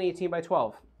an 18 by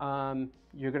 12.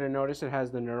 You're going to notice it has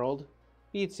the knurled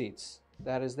bead seats.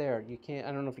 That is there. You can't.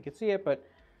 I don't know if you can see it, but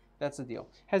that's the deal.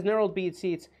 It has knurled bead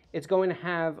seats. It's going to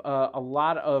have a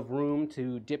lot of room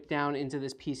to dip down into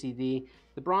this PCD.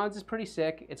 The bronze is pretty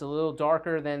sick. It's a little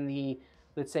darker than the,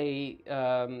 let's say,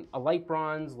 a light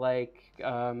bronze like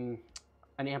an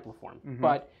Ampliform.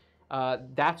 But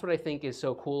that's what I think is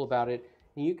so cool about it.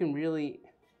 And you can really,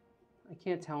 I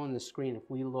can't tell on the screen if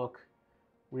we look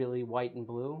really white and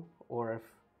blue or if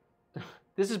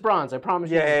this is bronze. I promise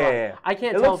you. Yeah. I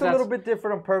can't tell. It looks a little bit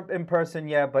different in person,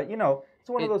 yeah. But it's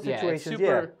one of those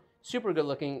situations. Super good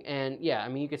looking, and yeah, I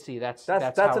mean you can see that's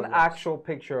an actual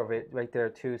picture of it right there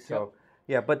too. So. Yep.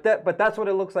 Yeah, but that's what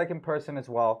it looks like in person as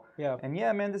well. Yeah. And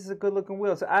yeah, man, this is a good looking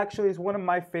wheel. So actually, it's one of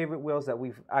my favorite wheels that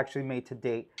we've actually made to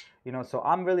date. So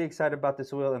I'm really excited about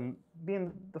this wheel, and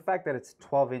being the fact that it's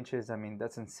 12 inches, I mean,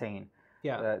 that's insane.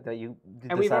 Yeah. That you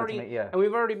decided to make. Yeah. And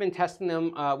we've already been testing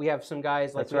them. We have some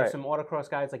guys we have some autocross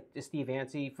guys like Steve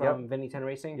Yancey from Vinny 10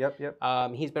 Racing.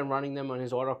 Yep. He's been running them on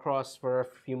his autocross for a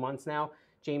few months now.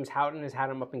 James Houghton has had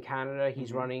him up in Canada.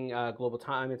 He's running Global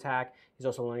Time Attack. He's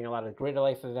also running a lot of Greater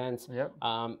Life events. Yep.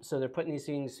 So they're putting these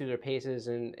things through their paces,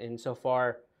 and so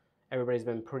far, everybody's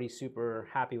been pretty super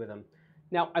happy with them.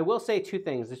 Now, I will say two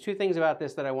things. There's two things about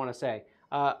this that I want to say.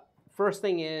 First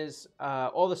thing is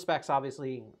all the specs,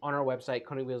 obviously, on our website,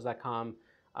 konigwheels.com.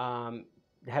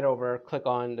 Head over, click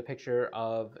on the picture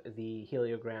of the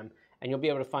heliogram, and you'll be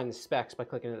able to find the specs by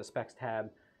clicking at the specs tab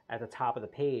at the top of the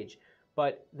page.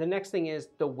 But the next thing is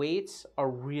the weights are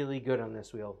really good on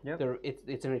this wheel. Yep.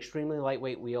 It's an extremely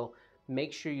lightweight wheel.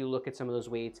 Make sure you look at some of those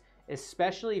weights,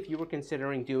 especially if you were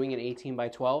considering doing an 18 by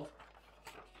 12.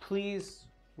 Please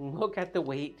look at the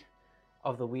weight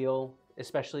of the wheel,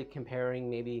 especially comparing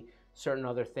maybe certain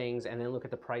other things, and then look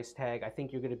at the price tag. I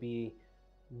think you're going to be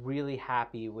really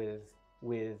happy with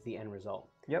the end result.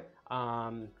 Yep.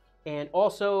 And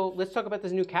also, let's talk about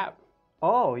this new cap.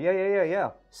 Oh,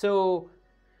 yeah. So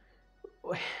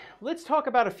let's talk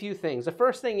about a few things. The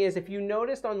first thing is, if you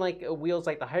noticed on wheels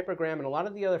like the HYPERGRAM and a lot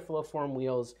of the other Flowform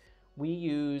wheels, we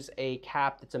use a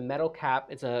cap that's a metal cap.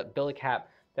 It's a billet cap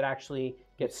that actually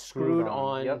gets screwed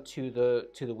on to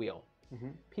the wheel.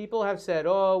 People have said,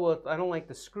 oh, well, I don't like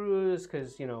the screws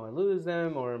because, I lose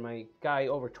them or my guy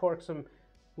over torques them.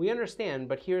 We understand,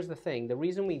 but here's the thing. The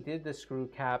reason we did the screw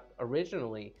cap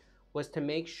originally was to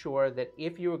make sure that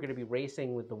if you were going to be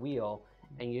racing with the wheel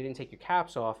and you didn't take your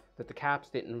caps off, that the caps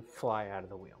didn't fly out of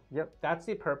the wheel. Yep. That's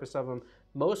the purpose of them.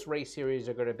 Most race series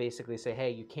are going to basically say,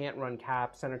 hey, you can't run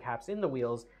center caps in the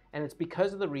wheels, and it's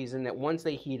because of the reason that once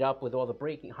they heat up with all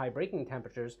the high braking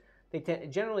temperatures, they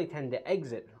generally tend to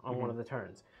exit on one of the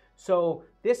turns. So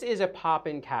this is a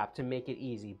pop-in cap to make it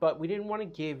easy, but we didn't want to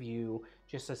give you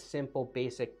just a simple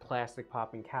basic plastic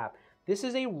pop-in cap. This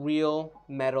is a real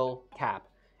metal cap.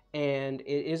 And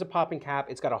it is a pop-in cap.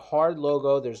 It's got a hard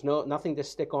logo. There's nothing to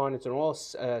stick on. It's an all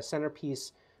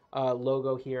centerpiece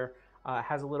logo here. It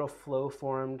has a little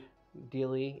flow-formed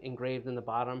dealy engraved in the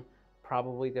bottom.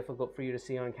 Probably difficult for you to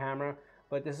see on camera,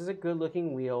 but this is a good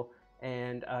looking wheel.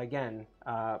 And again,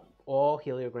 all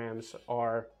heliograms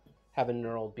have a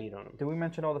knurled bead on them. Did we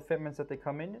mention all the fitments that they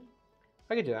come in?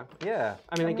 I could do that. Yeah.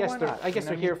 I mean, I guess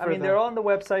they're here for. I mean, they're on the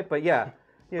website, but yeah,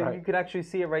 right. You could actually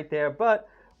see it right there. But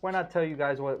why not tell you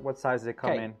guys what sizes they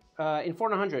come in? In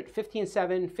 400,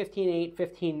 15.7, 15.8,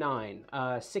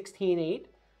 15.9,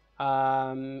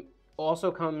 16.8.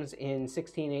 Also comes in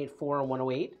 16.8, 4 and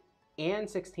 108, and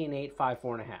 16.8, 5,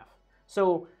 4.5.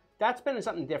 So that's been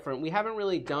something different. We haven't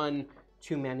really done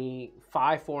too many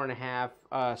 5,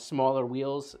 4.5 smaller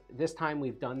wheels. This time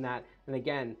we've done that, and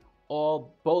again,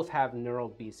 both have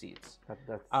knurled B seats.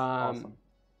 That's awesome.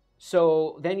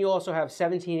 So then you also have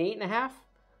 17.8.5,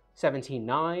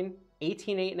 17.9,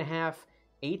 18.8.5,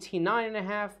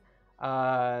 18.9.5,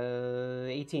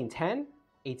 18.10,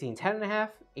 18.10.5,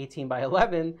 18 by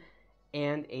 11,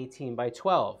 and 18 by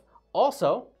 12.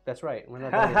 Also, that's right. We're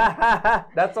not done yet.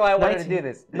 That's why I wanted to do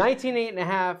this.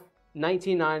 19.8.5,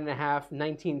 19.9.5,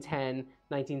 19.10,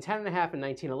 19.10.5, and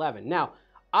 19.11. Now,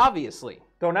 obviously,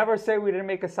 don't ever say we didn't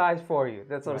make a size for you.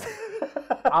 That's what I'm saying.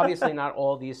 Obviously, not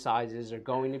all these sizes are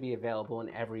going to be available in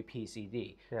every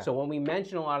PCD. Yeah. So when we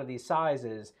mention a lot of these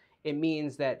sizes, it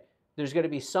means that there's going to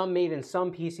be some made in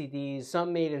some PCDs,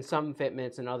 some made in some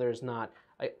fitments, and others not.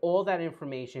 All that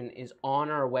information is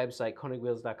on our website,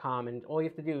 konigwheels.com, and all you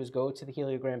have to do is go to the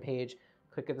Heliogram page,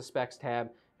 click at the specs tab,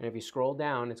 and if you scroll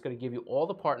down, it's going to give you all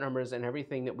the part numbers and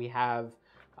everything that we have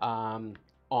on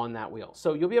that wheel.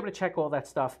 So you'll be able to check all that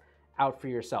stuff out for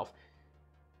yourself.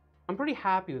 I'm pretty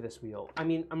happy with this wheel. I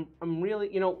mean, I'm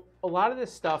really, a lot of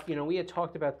this stuff, we had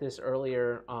talked about this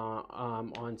earlier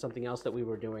on something else that we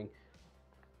were doing.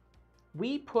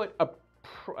 We put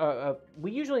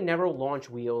we usually never launch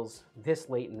wheels this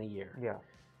late in the year. Yeah.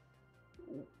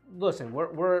 Listen,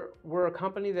 we're a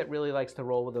company that really likes to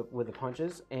roll with the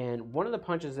punches, and one of the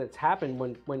punches that's happened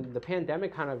when the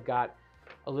pandemic kind of got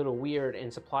a little weird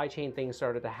and supply chain things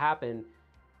started to happen,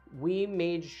 we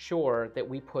made sure that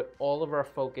we put all of our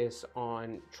focus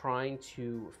on trying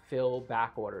to fill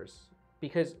back orders,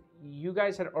 because you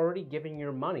guys had already given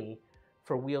your money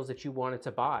for wheels that you wanted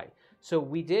to buy. So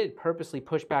we did purposely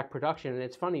push back production, and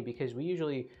it's funny because we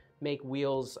usually make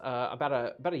wheels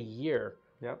about a year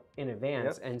in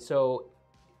advance, and so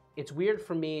it's weird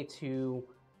for me to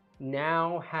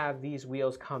now have these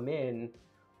wheels come in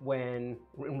when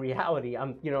in reality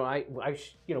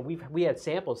we had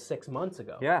samples 6 months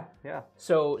ago. Yeah.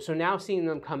 So now seeing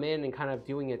them come in and kind of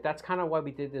doing it, that's kind of why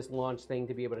we did this launch thing,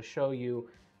 to be able to show you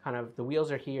kind of the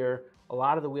wheels are here. A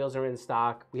lot of the wheels are in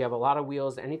stock. We have a lot of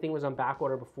wheels. Anything was on back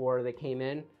order before they came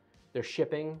in. They're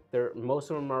shipping. Most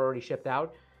of them are already shipped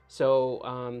out. So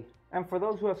and for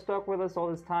those who have stuck with us all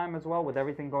this time as well, with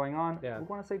everything going on, we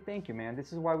want to say thank you, man.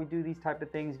 This is why we do these type of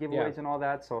things, giveaways and all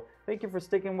that. So thank you for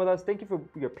sticking with us. Thank you for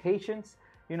your patience.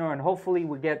 And hopefully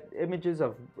we get images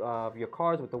of your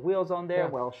cars with the wheels on there.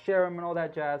 We'll share them and all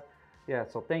that jazz. Yeah,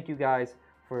 so thank you guys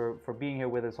for being here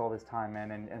with us all this time,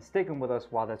 man, and sticking with us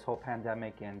while this whole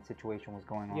pandemic and situation was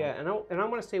going on. Yeah, and I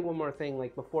want to say one more thing,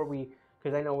 like before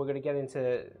because I know we're going to get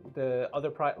into the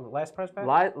other last prize pack?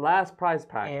 Last prize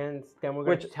pack. And then we're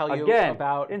going to tell you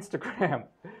about Instagram.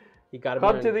 You got to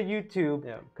come to the YouTube,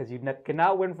 because you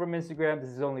cannot win from Instagram. This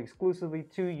is only exclusively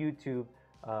to YouTube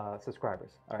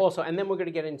subscribers. Right. Also, and then we're going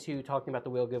to get into talking about the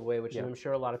wheel giveaway, which I'm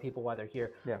sure a lot of people why they're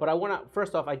here. Yeah. But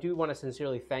first off, I do want to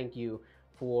sincerely thank you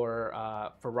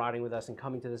for riding with us and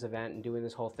coming to this event and doing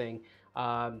this whole thing.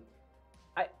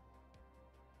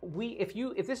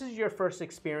 If this is your first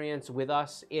experience with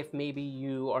us, if maybe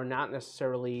you are not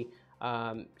necessarily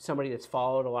somebody that's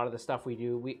followed a lot of the stuff we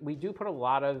do, we do put a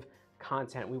lot of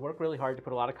content. We work really hard to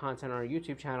put a lot of content on our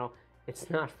YouTube channel. It's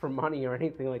not for money or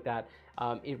anything like that.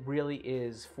 It really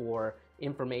is for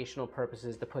informational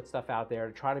purposes, to put stuff out there,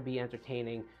 to try to be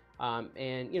entertaining,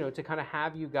 and to kind of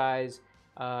have you guys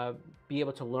be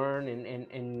able to learn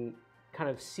and kind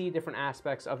of see different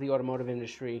aspects of the automotive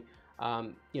industry,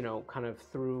 kind of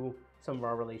through some of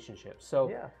our relationships.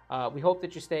 So we hope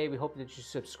that you stay, we hope that you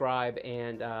subscribe,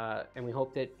 and we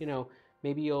hope that,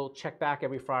 maybe you'll check back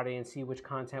every Friday and see which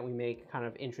content we make kind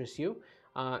of interests you.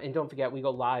 And don't forget, we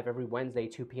go live every Wednesday,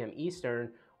 2 p.m.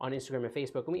 Eastern on Instagram and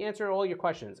Facebook, and we answer all your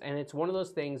questions. And it's one of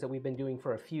those things that we've been doing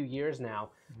for a few years now,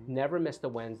 never missed a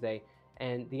Wednesday.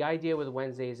 And the idea with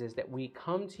Wednesdays is that we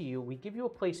come to you, we give you a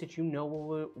place that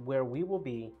where we will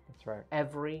be. That's right.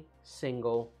 Every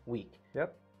single week.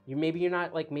 Yep. Maybe you're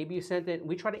not, maybe you sent it.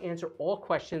 We try to answer all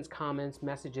questions, comments,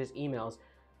 messages, emails,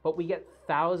 but we get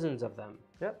thousands of them.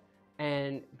 Yep.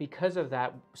 And because of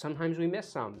that, sometimes we miss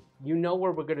some. You know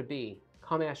where we're going to be.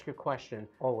 come ask your question.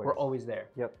 Always. We're always there.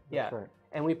 Yep. That's right.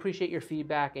 And we appreciate your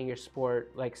feedback and your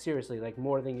support, like seriously, like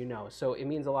more than you know. So it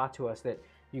means a lot to us that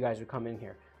you guys would come in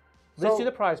here. Let's do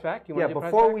the prize pack. You want to do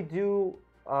before we do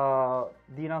the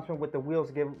announcement with the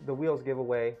wheels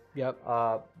giveaway. Yep.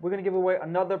 We're gonna give away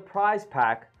another prize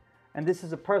pack, and this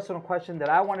is a personal question that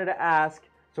I wanted to ask.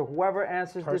 So whoever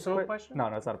answers this question? No,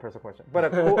 it's not a personal question, but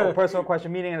a personal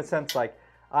question, meaning in a sense like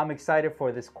I'm excited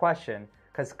for this question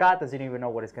because Scott doesn't even know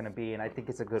what it's gonna be, and I think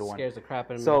it's a good one. Scares the crap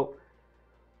out of me. So,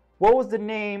 what was the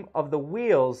name of the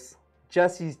wheels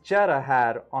Jesse's Jetta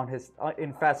had on his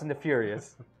in Fast and the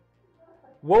Furious?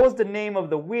 What was the name of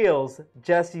the wheels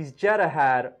Jesse's Jetta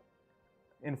had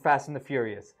in Fast and the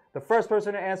Furious? The first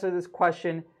person to answer this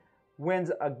question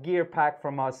wins a gear pack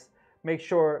from us. Make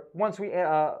sure once we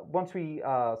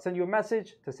send you a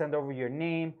message to send over your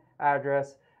name,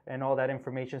 address, and all that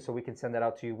information so we can send that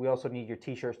out to you. We also need your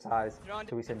t-shirt size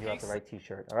so we send you out the right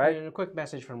t-shirt. All right? And a quick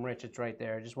message from Rich. It's right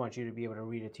there. I just want you to be able to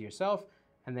read it to yourself.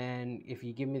 And then if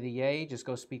you give me the yay, just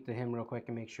go speak to him real quick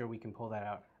and make sure we can pull that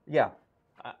out. Yeah.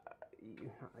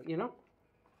 You know,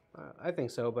 I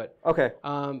think so, but okay.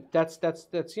 That's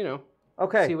you know.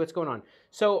 Okay. See what's going on.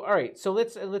 So all right. So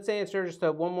let's answer just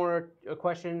one more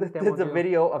question. This is a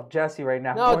video of Jesse right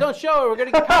now. No, don't show it. We're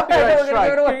gonna get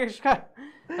copyright strike.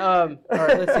 All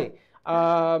right. Let's see.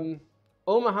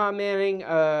 Omaha Manning.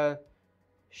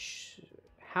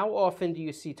 How often do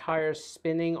you see tires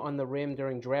spinning on the rim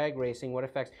during drag racing? What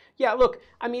effects? Yeah, look,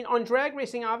 I mean, on drag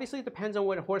racing, obviously it depends on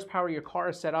what horsepower your car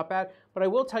is set up at, but I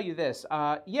will tell you this.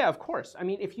 Yeah, of course. I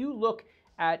mean, if you look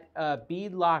at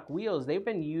bead lock wheels, they've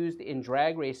been used in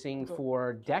drag racing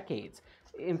for decades.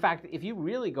 In fact, if you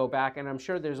really go back, and I'm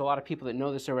sure there's a lot of people that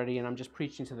know this already, and I'm just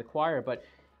preaching to the choir, but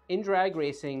in drag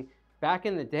racing, back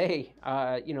in the day,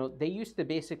 you know, they used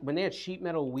to when they had sheet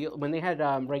metal wheel, when they had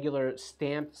regular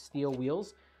stamped steel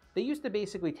wheels, they used to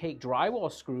basically take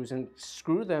drywall screws and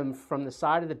screw them from the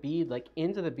side of the bead, like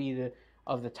into the bead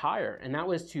of the tire. And that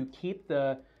was to keep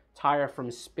the tire from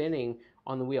spinning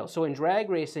on the wheel. So in drag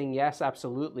racing, yes,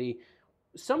 absolutely.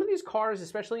 Some of these cars,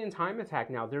 especially in time attack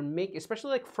now,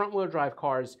 especially like front wheel drive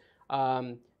cars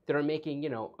that are making, you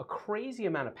know, a crazy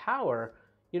amount of power.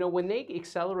 You know, when they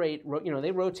accelerate, you know,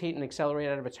 they rotate and accelerate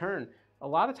out of a turn, a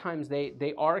lot of times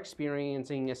they are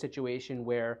experiencing a situation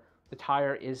where the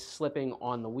tire is slipping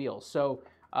on the wheel. So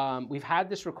we've had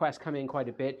this request come in quite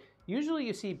a bit. Usually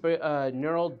you see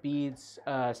knurled beads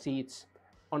seats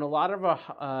on a lot of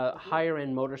higher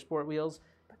end motorsport wheels,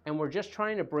 and we're just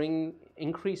trying to bring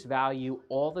increased value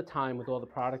all the time with all the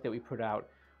product that we put out.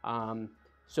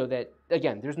 So that,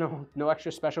 again, there's no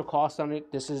extra special cost on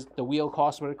it. This is the wheel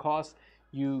costs what it costs.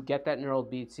 You get that knurled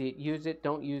bead seat, use it,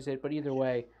 don't use it, but either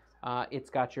way, it's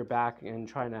got your back and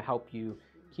trying to help you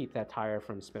keep that tire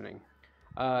from spinning.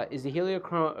 Is the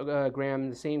heliogram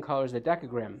the same color as the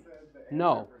decagram?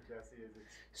 No.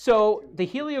 So the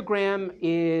heliogram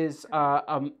is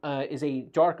a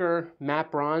darker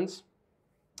matte bronze.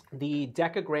 The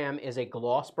decagram is a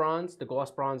gloss bronze. The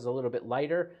gloss bronze is a little bit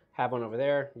lighter. Have one over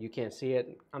there. You can't see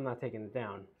it. I'm not taking it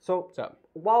down. So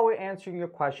while we're answering your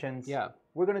questions,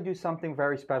 we're going to do something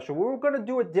very special. We were going to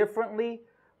do it differently,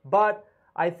 but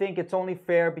I think it's only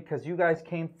fair because you guys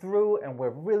came through and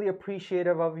we're really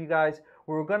appreciative of you guys.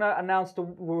 We were going to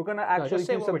actually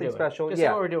do something special. Just say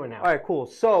what we're doing now. All right, cool.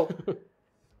 So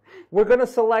we're going to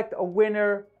select a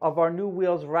winner of our new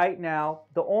wheels right now.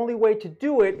 The only way to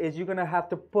do it is you're going to have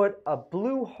to put a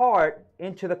blue heart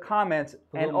into the comments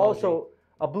also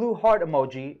a blue heart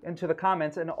emoji into the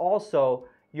comments and also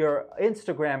your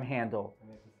Instagram handle. And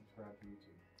they can subscribe to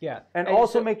YouTube. Yeah. And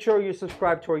also make sure you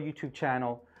subscribe to our YouTube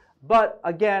channel. But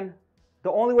again,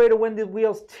 the only way to win the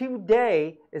wheels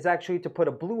today is actually to put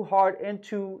a blue heart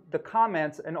into the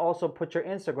comments and also put your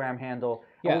Instagram handle.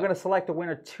 And we're going to select a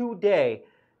winner today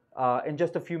in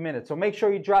just a few minutes. So make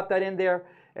sure you drop that in there,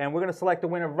 and we're going to select the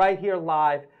winner right here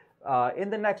live in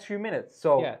the next few minutes.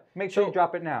 So make sure you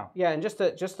drop it now. Yeah, and just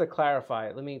to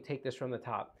clarify, let me take this from the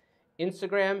top.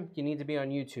 Instagram, you need to be on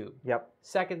YouTube. Yep.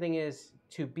 Second thing is,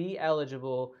 to be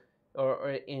eligible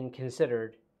or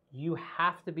considered, you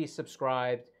have to be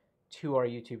subscribed to our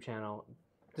YouTube channel.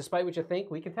 Despite what you think,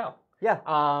 we can tell. Yeah.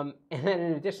 And then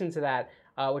in addition to that,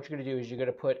 what you're going to do is you're going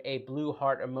to put a blue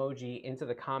heart emoji into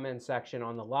the comment section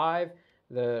on the live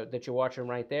that you're watching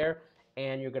right there,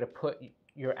 and you're going to put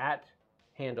your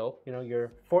handle, you know,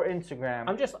 your for Instagram.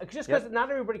 I'm just because not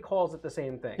everybody calls it the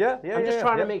same thing. I'm just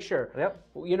trying to make sure. Yep.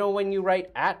 You know, when you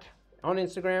write on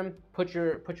Instagram, put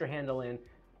your handle in.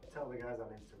 Tell the guys on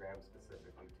Instagram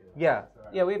specifically too. Yeah.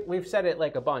 Yeah, we've said it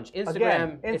like a bunch.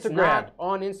 Instagram, it's not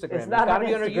on Instagram. It's not gotta on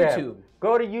be on YouTube.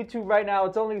 Go to YouTube right now.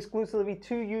 It's only exclusively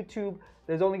to YouTube.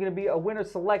 There's only going to be a winner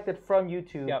selected from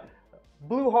YouTube. Yep.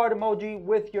 Blue heart emoji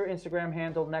with your Instagram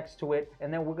handle next to it,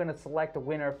 and then we're going to select a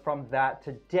winner from that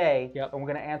today. Yep. And we're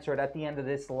going to answer it at the end of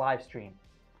this live stream.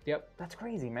 Yep. That's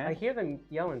crazy, man. I hear them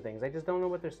yelling things. I just don't know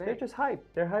what they're saying. They're just hype.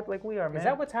 They're hype like we are, man. Is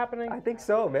that what's happening? I think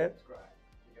so, man.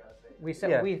 We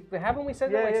said haven't we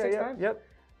said that like 6 times? Yep.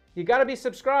 You got to be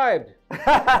subscribed.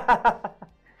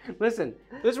 Listen,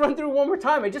 let's run through one more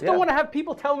time. I just don't want to have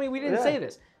people tell me we didn't say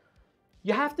this.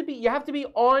 You have to be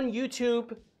on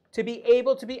YouTube to be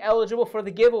able to be eligible for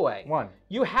the giveaway. 1.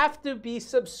 You have to be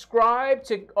subscribed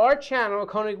to our channel,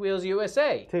 Konig Wheels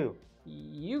USA. 2.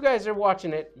 You guys are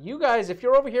watching it. You guys, if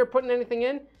you're over here putting anything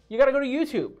in, you got to go to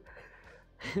YouTube.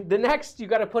 The next, you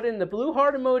got to put in the blue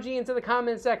heart emoji into the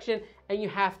comment section, and you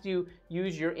have to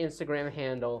use your Instagram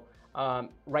handle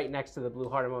right next to the blue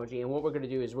heart emoji. And what we're going to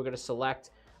do is we're going to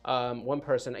select one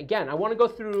person. Again, I want to go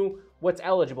through what's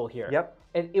eligible here. Yep.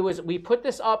 And we put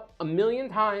this up a million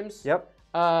times. Yep.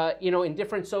 In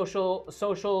different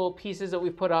social pieces that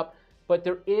we've put up, but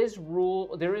there is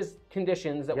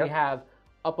conditions that we have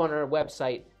up on our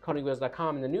website,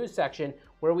 konigwheels.com, in the news section,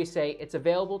 where we say it's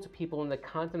available to people in the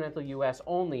continental U.S.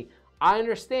 only. I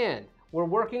understand. We're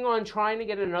working on trying to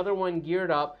get another one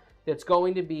geared up that's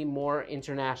going to be more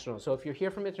international. So if you're here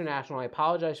from international, I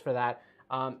apologize for that.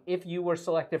 If you were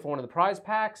selected for one of the prize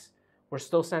packs, we're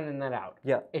still sending that out.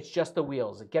 Yeah. It's just the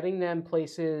wheels. Getting them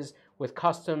places with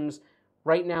customs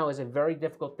right now is a very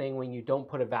difficult thing when you don't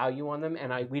put a value on them,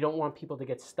 and we don't want people to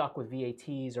get stuck with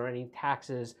VATs or any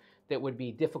taxes that would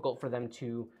be difficult for them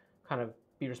to kind of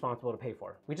be responsible to pay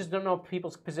for. We just don't know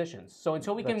people's positions. So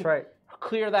until we can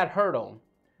clear that hurdle,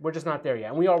 we're just not there yet,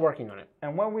 and we are working on it.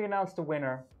 And when we announce the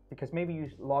winner, because maybe you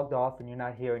logged off and you're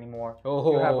not here anymore,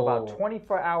 you have about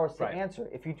 24 hours to answer.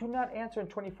 If you do not answer in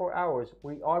 24 hours,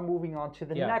 we are moving on to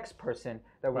the next person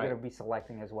that we're going to be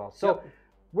selecting as well. So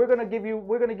we're going to give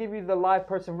you the live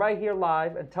person right here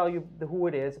live and tell you who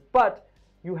it is, but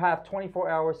you have 24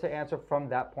 hours to answer from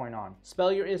that point on.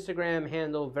 Spell your Instagram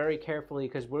handle very carefully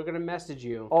because we're going to message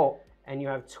you. And you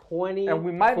have 24 and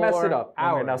we might mess it up.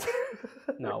 Hours.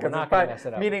 No, we're not going to mess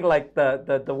it up. Meaning like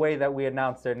the way that we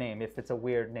announce their name, if it's a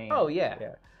weird name. Oh, yeah.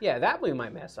 Yeah, that we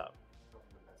might mess up.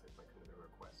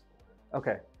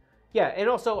 Okay. Yeah, and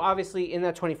also, obviously, in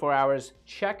that 24 hours,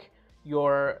 check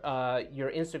your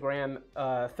Instagram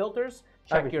filters.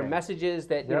 Check your messages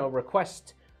that,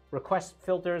 request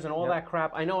filters and all that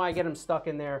crap. I know I get them stuck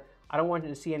in there. I don't want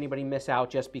to see anybody miss out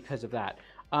just because of that.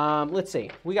 Let's see.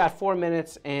 We got 4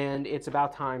 minutes, and it's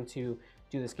about time to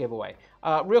do this giveaway.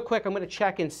 Real quick, I'm going to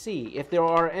check and see if there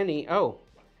are any. Oh,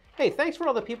 hey, thanks for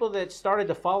all the people that started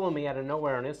to follow me out of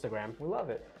nowhere on Instagram. We love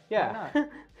it. Yeah.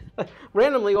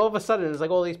 Randomly, all of a sudden, there's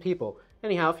like all these people.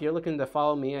 Anyhow, if you're looking to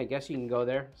follow me, I guess you can go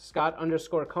there.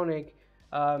 Scott_Konig.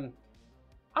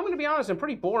 I'm going to be honest, I'm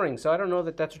pretty boring, so I don't know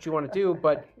that that's what you want to do,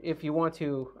 but if you want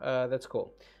to, that's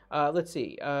cool. Let's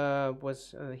see.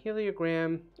 Was the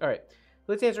heliogram? All right.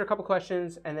 Let's answer a couple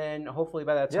questions, and then hopefully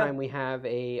by that time we have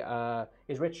a.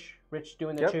 Is Rich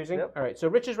doing the choosing? Yep. All right. So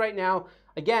Rich is right now.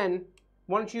 Again,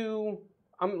 why don't you?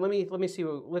 Let me see.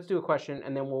 Let's do a question,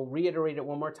 and then we'll reiterate it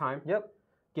one more time. Yep.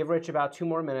 Give Rich about 2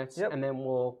 more minutes, and then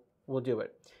we'll do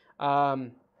it.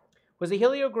 Was the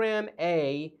heliogram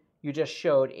A you just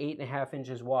showed 8.5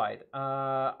 inches wide?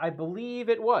 I believe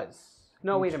it was.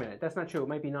 No, wait a minute. That's not true. It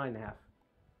might be 9.5.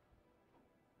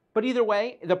 But either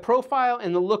way, the profile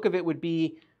and the look of it would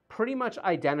be pretty much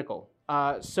identical.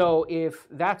 So if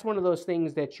that's one of those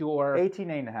things that you're...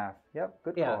 18.5. Yep,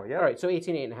 good call. Yep. All right, so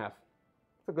 18.5. That's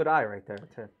a good eye right there.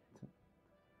 But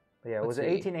yeah, it was an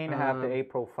 18.5 the A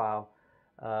profile.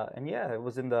 And yeah, it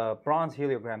was in the bronze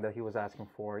heliogram that he was asking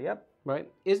for. Yep. Right.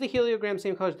 Is the heliogram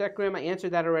same color as decagram? I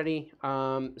answered that already.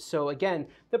 So again,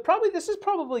 this is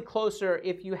probably closer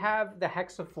if you have the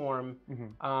HEXAFORM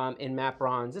in matte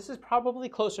bronze. This is probably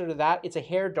closer to that. It's a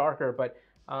hair darker, but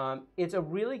it's a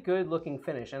really good looking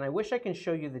finish. And I wish I can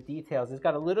show you the details. It's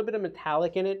got a little bit of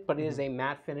metallic in it, but it is a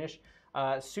matte finish.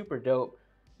 Super dope.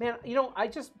 Man,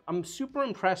 I'm super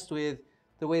impressed with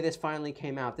the way this finally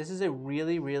came out. This is a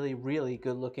really, really, really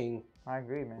good looking I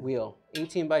agree, man. Wheel.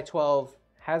 18 by 12.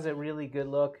 Has a really good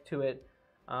look to it,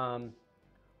 and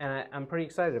I'm pretty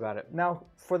excited about it. Now,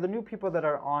 for the new people that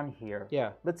are on here,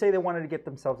 let's say they wanted to get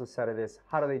themselves a set of this.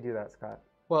 How do they do that, Scott?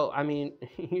 Well, I mean,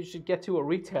 you should get to a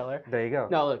retailer. There you go.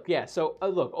 No, look, so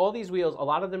look, all these wheels, a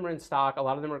lot of them are in stock. A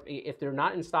lot of them are, if they're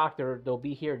not in stock, they'll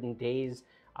be here in days.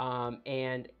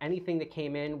 And anything that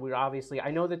came in, we're obviously,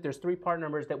 I know that there's 3 part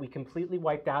numbers that we completely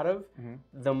wiped out of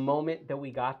the moment that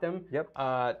we got them.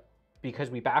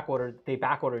 Because we they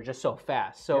back ordered just so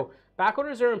fast. So back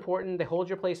orders are important. They hold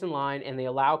your place in line and they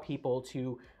allow people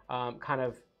to kind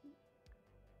of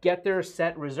get their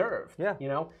set reserved, you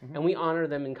know? And we honor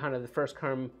them in kind of the first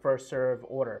come, first serve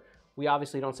order. We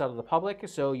obviously don't sell to the public,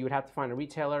 so you would have to find a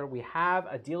retailer. We have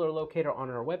a dealer locator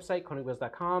on our website,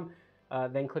 konigwheels.com.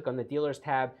 Then click on the dealers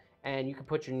tab and you can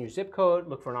put your new zip code,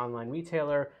 look for an online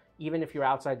retailer. Even if you're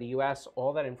outside the US,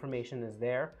 all that information is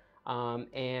there.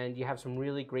 And you have some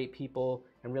really great people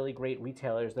and really great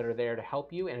retailers that are there to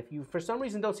help you. And if you, for some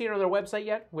reason, don't see it on their website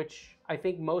yet, which I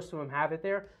think most of them have it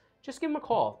there, just give them a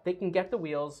call. They can get the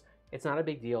wheels. It's not a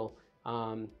big deal.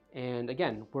 And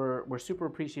again, we're super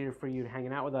appreciative for you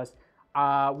hanging out with us.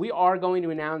 We are going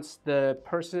to announce the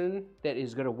person that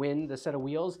is going to win the set of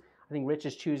wheels. I think Rich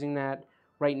is choosing that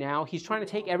right now. He's trying to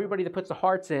take everybody that puts the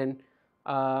hearts in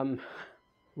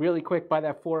really quick by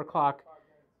that 4 o'clock.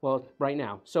 Well, right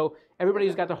now. So everybody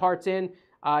who's got the hearts in,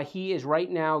 he is right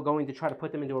now going to try to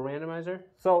put them into a randomizer.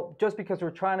 So just because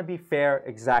we're trying to be fair,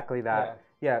 exactly that.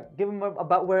 Yeah, give them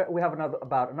we have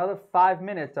about another 5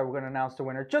 minutes that we're going to announce the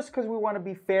winner. Just because we want to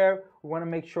be fair, we want to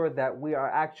make sure that we are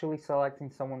actually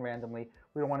selecting someone randomly.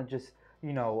 We don't want to just,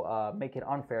 you know, make it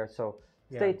unfair. So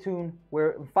stay tuned.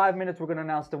 In 5 minutes we're going to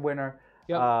announce the winner.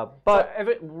 But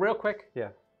so, real quick.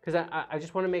 Because I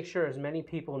just want to make sure as many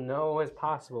people know as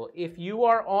possible. If you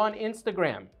are on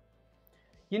Instagram,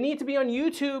 you need to be on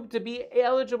YouTube to be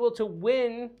eligible to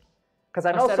win. Because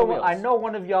I know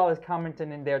one of y'all is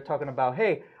commenting in there talking about,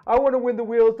 hey, I want to win the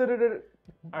wheels. All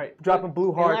right, dropping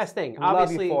blue hearts. And last thing,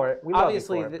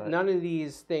 obviously, none of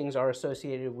these things are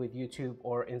associated with YouTube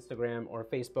or Instagram or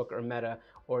Facebook or Meta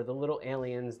or the little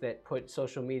aliens that put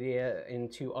social media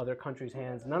into other countries'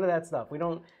 hands. None of that stuff. We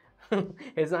don't.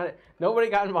 It's not. Nobody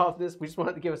got involved in this. We just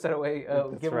wanted to give away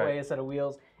a set of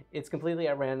wheels. It's completely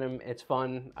at random. It's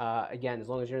fun. Again, as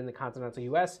long as you're in the continental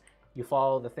U.S., you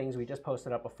follow the things we just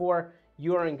posted up before,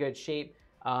 you are in good shape.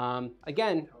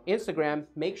 Again, Instagram.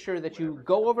 Make sure that you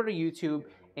go over to YouTube,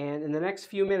 and in the next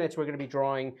few minutes, we're going to be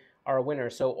drawing our winner.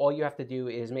 So all you have to do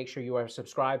is make sure you are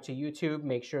subscribed to YouTube.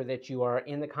 Make sure that you are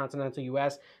in the continental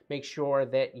U.S. Make sure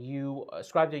that you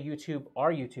subscribe to YouTube,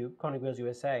 our YouTube, Konig Wheels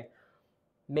USA.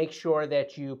 Make sure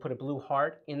that you put a blue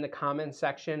heart in the comment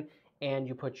section and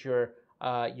you put your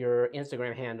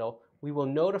Instagram handle. We will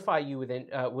notify you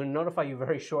we'll notify you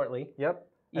very shortly.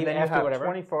 And then after you have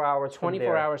 24 hours.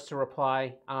 24 hours to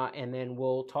reply, and then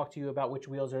we'll talk to you about which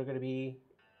wheels are going to be.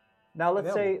 Now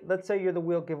let's say you're the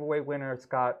wheel giveaway winner,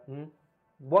 Scott.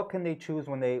 What can they choose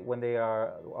when they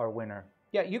are our winner?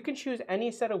 Yeah, you can choose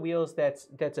any set of wheels that's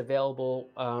available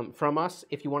from us.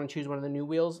 If you want to choose one of the new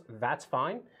wheels, that's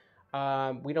fine.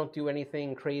 We don't do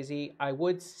anything crazy. I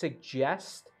would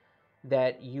suggest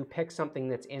that you pick something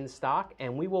that's in stock,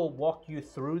 and we will walk you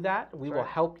through that. We will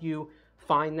help you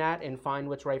find that and find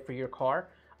what's right for your car.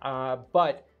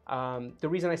 But the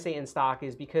reason I say in stock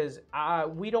is because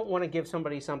we don't want to give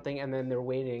somebody something and then they're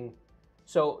waiting.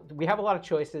 So we have a lot of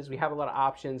choices. We have a lot of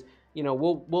options. You know,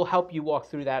 we'll help you walk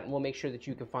through that, and we'll make sure that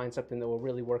you can find something that will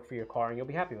really work for your car and you'll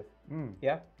be happy with.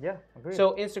 Yeah, agreed.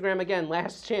 So Instagram, again,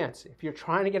 last chance. If you're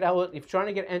trying to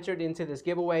get entered into this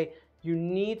giveaway, you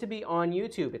need to be on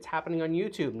YouTube. It's happening on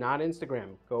YouTube, not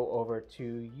Instagram. Go over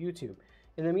to YouTube.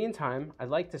 In the meantime, I'd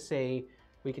like to say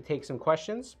we could take some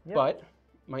questions, but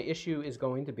my issue is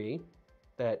going to be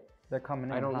that they're coming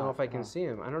in. I don't know if I can see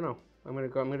them. I don't know. I'm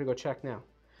gonna go check now.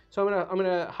 So I'm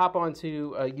gonna hop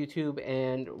onto YouTube,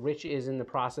 and Rich is in the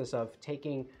process of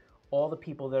taking all the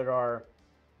people that are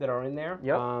in there.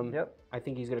 I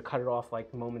think he's gonna cut it off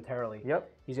like momentarily.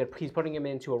 He's putting them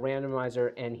into a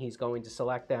randomizer, and he's going to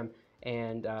select them,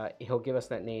 and he'll give us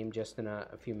that name just in a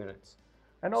few minutes.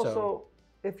 And also,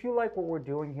 if you like what we're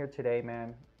doing here today,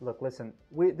 man, look, listen,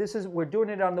 we're doing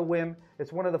it on the whim.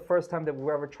 It's one of the first time that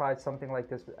we've ever tried something like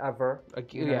this ever.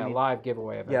 Live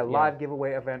giveaway event. Live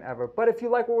giveaway event ever. But if you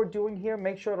like what we're doing here,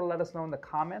 make sure to let us know in the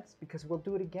comments, because we'll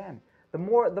do it again. The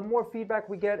more feedback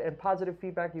we get and positive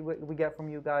feedback we get from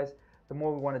you guys, the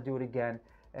more we want to do it again.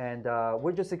 And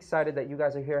we're just excited that you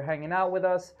guys are here hanging out with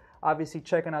us, obviously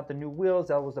checking out the new wheels.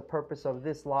 That was the purpose of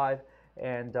this live.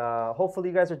 And hopefully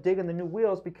you guys are digging the new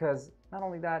wheels, because not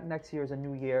only that, next year is a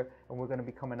new year, and we're going to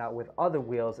be coming out with other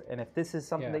wheels. And if this is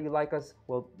something that you like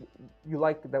you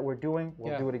like that we're doing,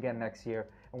 we'll do it again next year.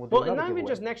 And we'll do another not giveaway. Even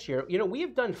just next year. You know, we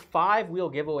have done 5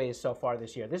 wheel giveaways so far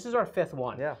this year. This is our 5th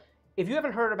one. If you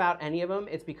haven't heard about any of them,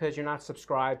 it's because you're not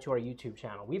subscribed to our YouTube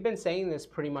channel. We've been saying this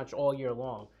pretty much all year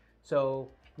long.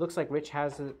 So looks like Rich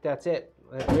has, that's it.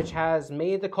 Rich has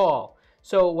made the call.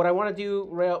 So what I want to do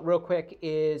real quick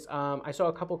is, I saw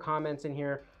a couple comments in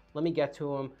here. Let me get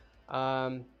to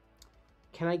them.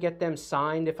 Can I get them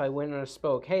signed if I win on a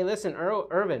spoke? Hey, listen,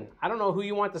 Irvin, I don't know who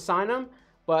you want to sign them,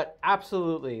 but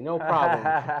absolutely, no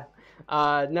problem.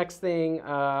 Next thing,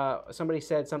 somebody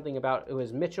said something about, it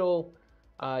was Mitchell.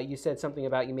 You said something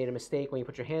about you made a mistake when you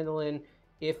put your handle in.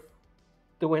 If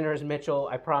the winner is Mitchell,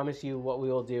 I promise you what we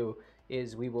will do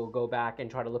is we will go back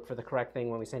and try to look for the correct thing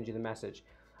when we send you the message.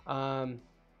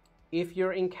 If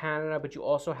you're in Canada, but you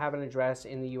also have an address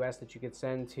in the US that you could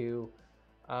send to,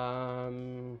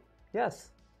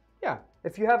 yes. Yeah.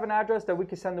 If you have an address that we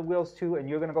can send the wheels to and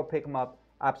you're going to go pick them up,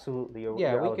 absolutely.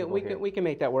 We can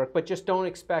make that work, but just don't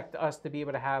expect us to be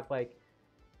able to have like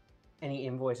any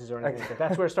invoices or anything. Okay.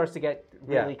 That's where it starts to get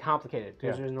really complicated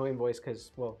because there's no invoice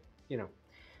because, well, you know.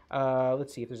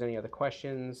 Let's see if there's any other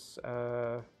questions.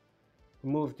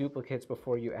 Remove duplicates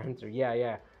before you enter.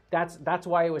 Yeah. That's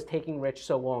why it was taking Rich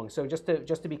so long. So just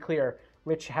to be clear,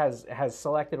 Rich has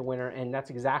selected a winner, and that's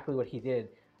exactly what he did.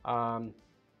 I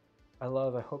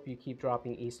hope you keep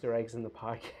dropping Easter eggs in the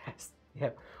podcast. Yeah,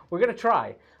 we're gonna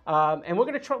try, and we're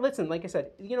gonna try. Listen, like I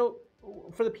said, you know,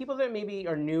 for the people that maybe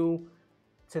are new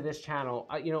to this channel,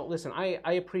 you know, listen,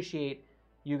 I appreciate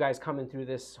you guys coming through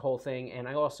this whole thing, and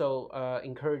I also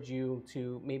encourage you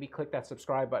to maybe click that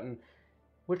subscribe button.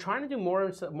 We're trying to do more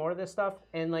of this stuff,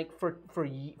 and like for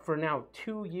now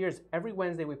 2 years, every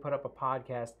Wednesday we put up a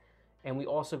podcast, and we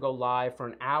also go live for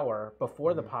an hour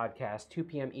before the podcast, 2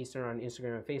 p.m. Eastern on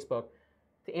Instagram and Facebook,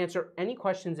 to answer any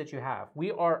questions that you have.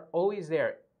 We are always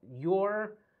there.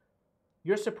 Your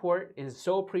support is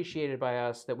so appreciated by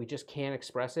us that we just can't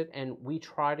express it, and we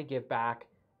try to give back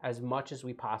as much as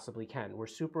we possibly can. We're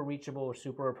super reachable, we're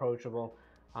super approachable,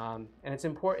 and it's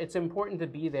important to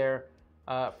be there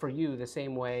for you the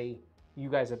same way you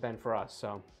guys have been for us.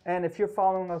 So, and if you're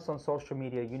following us on social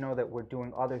media, you know that we're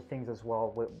doing other things as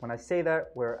well. When I say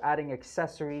that, we're adding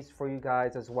accessories for you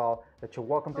guys as well that you're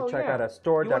welcome to check out at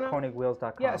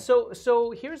store.konigwheels.com. Yeah,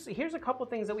 so here's a couple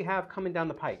things that we have coming down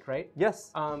the pike, right?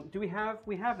 Yes. We have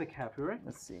the cap here, right?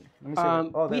 Let's see. Let me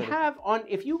see. We have on,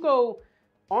 if you go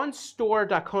on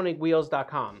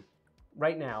store.konigwheels.com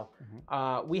right now,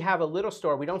 we have a little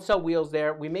store. We don't sell wheels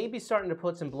there. We may be starting to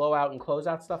put some blowout and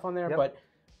closeout stuff on there,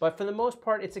 but for the most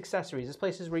part, it's accessories. It's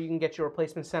places where you can get your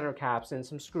replacement center caps and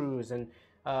some screws and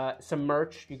some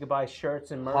merch. You can buy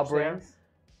shirts and merch hub there. Rings.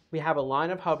 We have a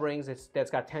line of hub rings that's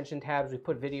got tension tabs. We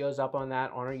put videos up on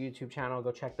that on our YouTube channel.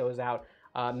 Go check those out.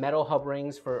 Metal hub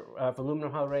rings for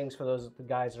aluminum hub rings for those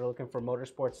guys that are looking for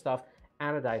motorsport stuff,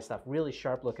 anodized stuff, really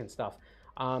sharp looking stuff.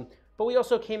 But we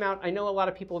also came out, I know a lot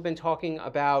of people have been talking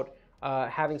about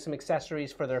having some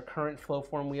accessories for their current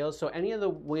Flowform wheels. So any of the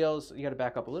wheels, you got to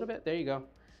back up a little bit. There you go.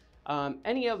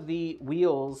 Any of the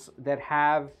wheels that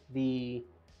have the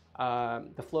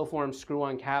Flowform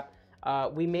screw-on cap,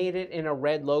 we made it in a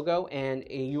red logo, and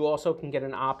you also can get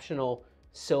an optional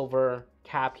silver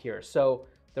cap here. So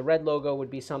the red logo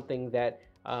would be something that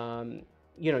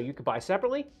you know, you could buy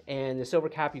separately, and the silver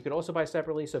cap you could also buy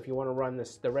separately. So if you want to run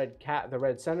the red cap, the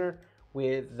red center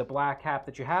with the black cap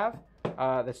that you have,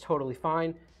 that's totally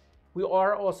fine. We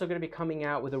are also going to be coming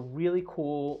out with a really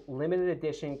cool limited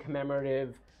edition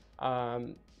commemorative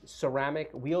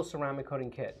ceramic coating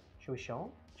kit. Should we show them?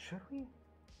 Should we?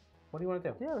 What do you want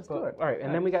to do? Yeah, let's do it. All right,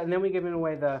 and then we're giving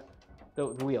away the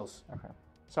wheels. Okay.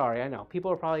 Sorry, I know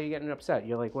people are probably getting upset.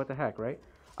 You're like, what the heck, right?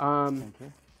 Thank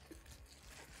you.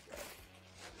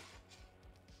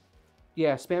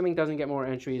 Yeah, spamming doesn't get more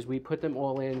entries. We put them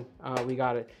all in. We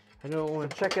got it. I know. So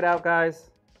check it out, guys.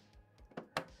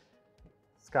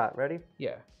 Scott, ready?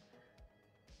 Yeah.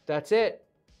 That's it.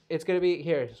 It's going to be,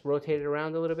 here, just rotate it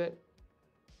around a little bit.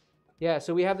 Yeah,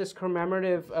 so we have this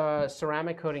commemorative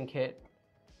ceramic coating kit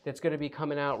that's going to be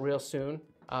coming out real soon.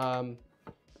 And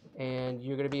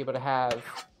you're going to be able to have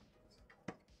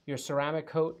your ceramic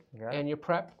coat and your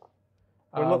prep.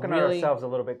 We're looking at ourselves a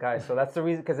little bit, guys, so that's the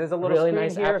reason, because there's a little screen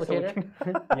nice here, applicator.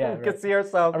 So we can see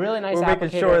ourselves. A really nice We're applicator.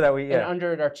 making sure that we, and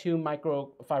under it are 2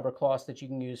 microfiber cloths that you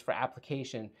can use for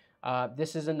application.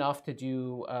 This is enough to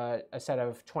do a set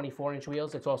of 24-inch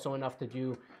wheels. It's also enough to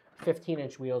do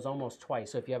 15-inch wheels almost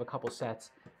twice. So if you have a couple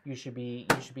sets, you should be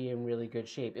in really good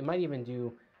shape. It might even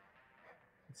do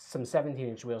some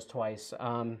 17-inch wheels twice.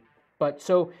 But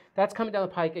so that's coming down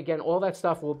the pike. Again, all that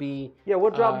stuff will be... Yeah, we'll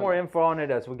drop more info on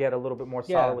it as we get a little bit more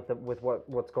solid with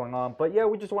what's going on. But yeah,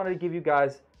 we just wanted to give you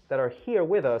guys that are here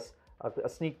with us a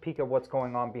sneak peek of what's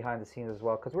going on behind the scenes as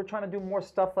well, because we're trying to do more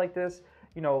stuff like this.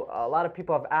 You know, a lot of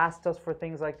people have asked us for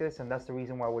things like this, and that's the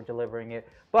reason why we're delivering it.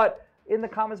 But in the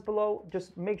comments below,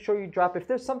 just make sure you drop, if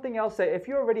there's something else that, if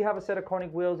you already have a set of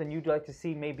Konig wheels and you'd like to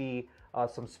see maybe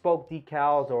some spoke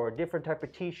decals or a different type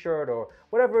of t-shirt or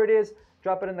whatever it is,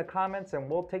 drop it in the comments and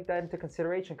we'll take that into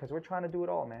consideration because we're trying to do it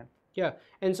all, man. Yeah,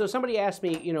 and so somebody asked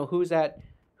me, you know, who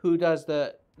does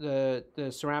the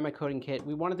ceramic coating kit?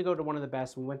 We wanted to go to one of the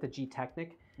best. We went to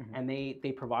G-Technic, and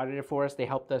they provided it for us. They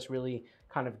helped us really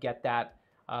kind of get that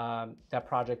that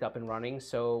project up and running.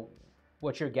 So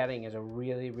what you're getting is a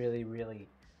really, really, really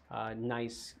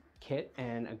nice kit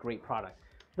and a great product.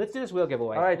 Let's do this wheel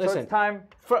giveaway. All right, listen, so it's time.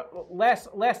 For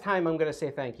last time, I'm going to say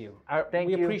thank you.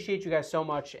 We you. appreciate you guys so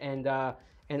much, and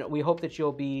we hope that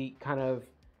you'll be kind of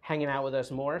hanging out with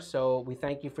us more. So we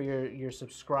thank you for your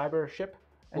subscribership.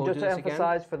 And just to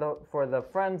emphasize for the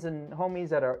friends and homies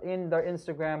that are in their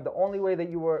Instagram, the only way that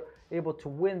you were able to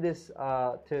win this,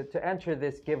 to enter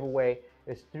this giveaway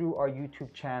is through our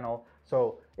YouTube channel.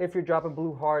 So if you're dropping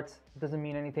blue hearts, it doesn't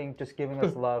mean anything, just giving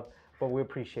us love, but we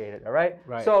appreciate it, all right?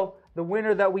 Right. So the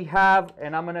winner that we have,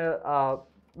 and I'm gonna,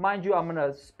 mind you, I'm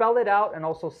gonna spell it out and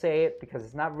also say it because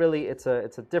it's not really, it's a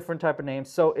different type of name.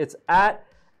 So it's at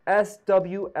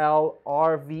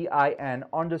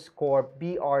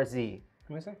SWLRVIN_BRZ.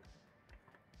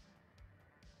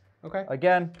 Okay.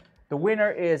 Again, the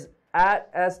winner is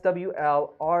at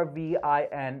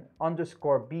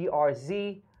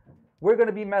SWLRVIN_BRZ. We're going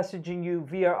to be messaging you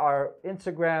via our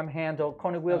Instagram handle,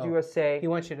 Konig Wheels USA. He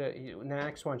wants you to,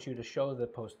 Max wants you to show the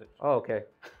postage. Oh, okay.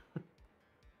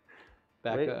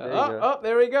 Back up.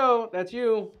 There we go. That's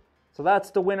you. So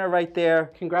that's the winner right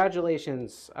there.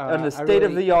 Congratulations. And the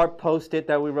state-of-the-art post-it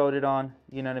that we wrote it on.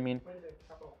 You know what I mean?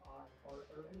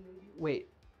 Wait.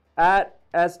 At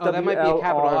SWLRVIN. Oh, that might be a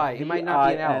capital I. It might not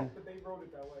be an L. But they wrote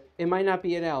it that way. It might not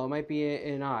be an L. It might be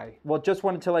an I. Well, just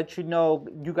wanted to let you know,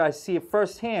 you guys see it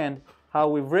firsthand how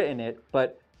we've written it.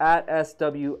 But at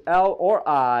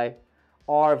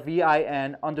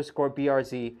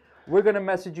SWLRVIN_BRZ. We're going to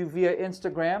message you via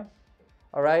Instagram.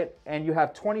 All right, and you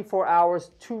have 24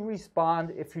 hours to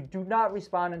respond. If you do not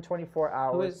respond in 24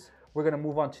 hours, we're going to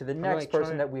move on to the next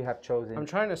person that we have chosen. I'm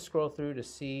trying to scroll through to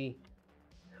see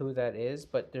who that is,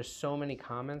 but there's so many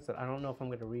comments that I don't know if I'm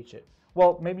going to reach it.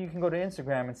 Well, maybe you can go to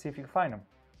Instagram and see if you can find them.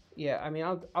 Yeah, I mean,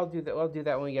 I'll do that. I'll do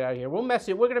that when we get out of here. We're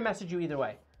going to message you either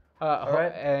way. All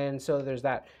right. And so there's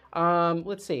that.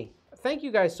 Let's see. Thank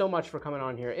you guys so much for coming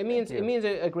on here. It means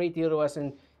a great deal to us,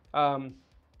 and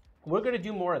we're going to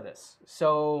do more of this.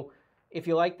 So if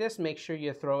you like this, make sure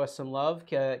you throw us some love.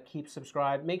 Keep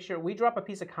subscribed. Make sure we drop a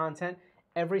piece of content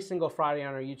every single Friday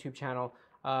on our YouTube channel.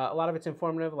 A lot of it's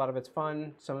informative. A lot of it's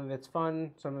fun. Some of it's fun.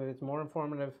 Some of it's more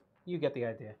informative. You get the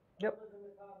idea. Yep.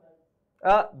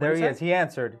 There he is. He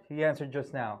answered. He answered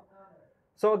just now.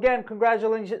 So again,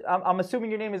 congratulations. I'm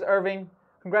assuming your name is Irving.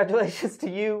 Congratulations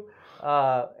to you.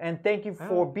 And thank you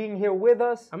for being here with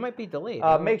us. I might be delayed.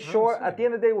 Make sure, at the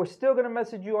end of the day, we're still going to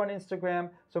message you on Instagram.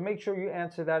 So make sure you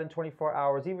answer that in 24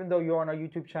 hours. Even though you're on our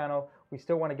YouTube channel, we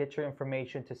still want to get your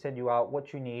information to send you out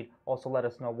what you need. Also, let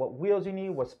us know what wheels you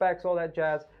need, what specs, all that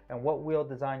jazz, and what wheel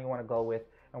design you want to go with.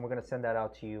 And we're going to send that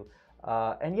out to you.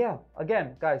 And yeah,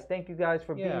 again, guys, thank you guys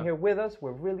for being here with us.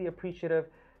 We're really appreciative.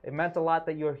 It meant a lot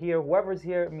that you're here. Whoever's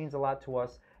here, it means a lot to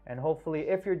us. And hopefully,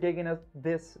 if you're digging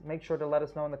this, make sure to let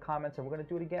us know in the comments, and we're going to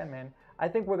do it again, man. I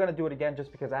think we're going to do it again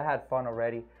just because I had fun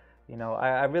already. You know,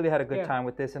 I really had a good time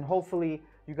with this. And hopefully,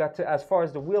 you got to, as far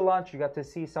as the wheel launch, you got to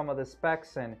see some of the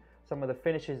specs and some of the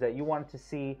finishes that you wanted to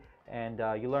see. And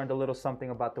you learned a little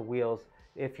something about the wheels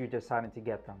if you decided to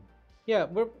get them. Yeah,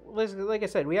 like I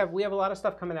said, we have a lot of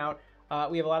stuff coming out.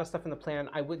 We have a lot of stuff in the plan.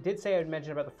 Did say I'd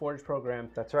mention about the Forge program.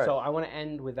 That's right. So I want to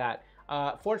end with that.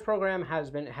 Forge program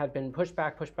had been pushed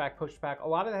back. A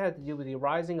lot of that had to do with the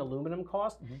rising aluminum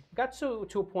cost. It got to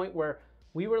a point where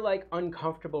we were like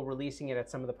uncomfortable releasing it at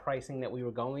some of the pricing that we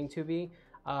were going to be.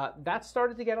 That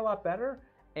started to get a lot better,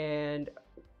 and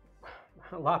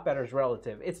a lot better is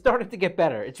relative. It started to get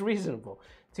better. It's reasonable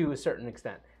to a certain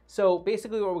extent. So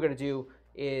basically what we're going to do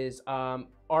is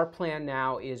our plan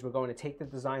now is we're going to take the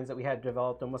designs that we had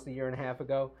developed almost a year and a half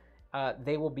ago.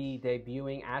 They will be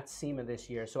debuting at SEMA this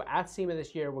year. So at SEMA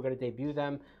this year, we're going to debut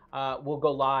them. We'll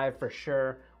go live for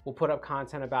sure. We'll put up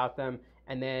content about them.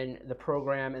 And then the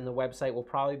program and the website will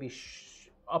probably be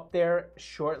up there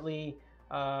shortly,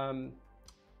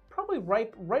 probably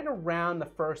right around the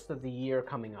first of the year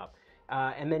coming up.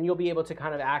 And then you'll be able to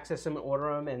kind of access them and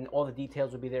order them, and all the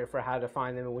details will be there for how to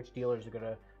find them and which dealers are going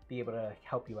to be able to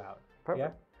help you out.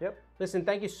 Perfect. Yeah? Yep. Listen,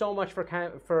 thank you so much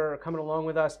for coming along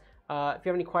with us. If you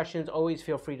have any questions, always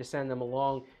feel free to send them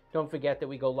along. Don't forget that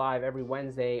we go live every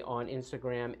Wednesday on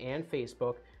Instagram and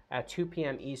Facebook at 2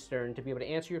 p.m. Eastern to be able to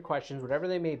answer your questions, whatever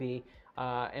they may be.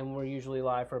 And we're usually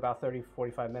live for about 30,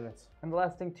 45 minutes. And the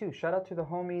last thing, too, shout out to the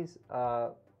homies,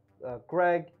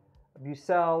 Greg,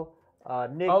 Bucell,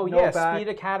 Nick, oh Novak, yeah, Speed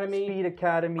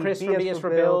Academy, Chris BS from BS for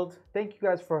Build. Thank you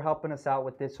guys for helping us out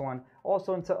with this one.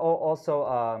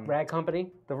 Also, Rag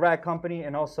Company, the Rag Company,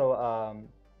 and also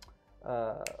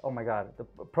oh my God, the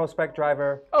Prospect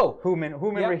Driver. Oh, Human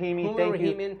Rahimi. Thank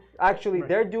you. Actually,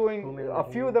 they're doing a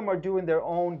few of them are doing their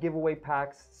own giveaway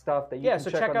packs stuff that you can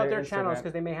check out their Instagram channels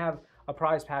because they may have a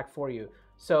prize pack for you.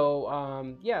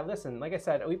 So yeah, listen, like I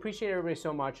said, we appreciate everybody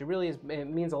so much. It really is. It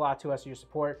means a lot to us, your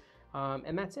support,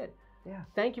 and that's it. Yeah.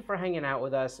 Thank you for hanging out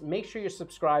with us. Make sure you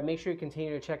subscribe. Make sure you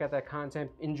continue to check out that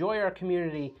content. Enjoy our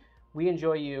community. We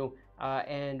enjoy you,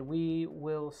 and we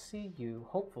will see you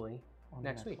hopefully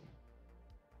next week.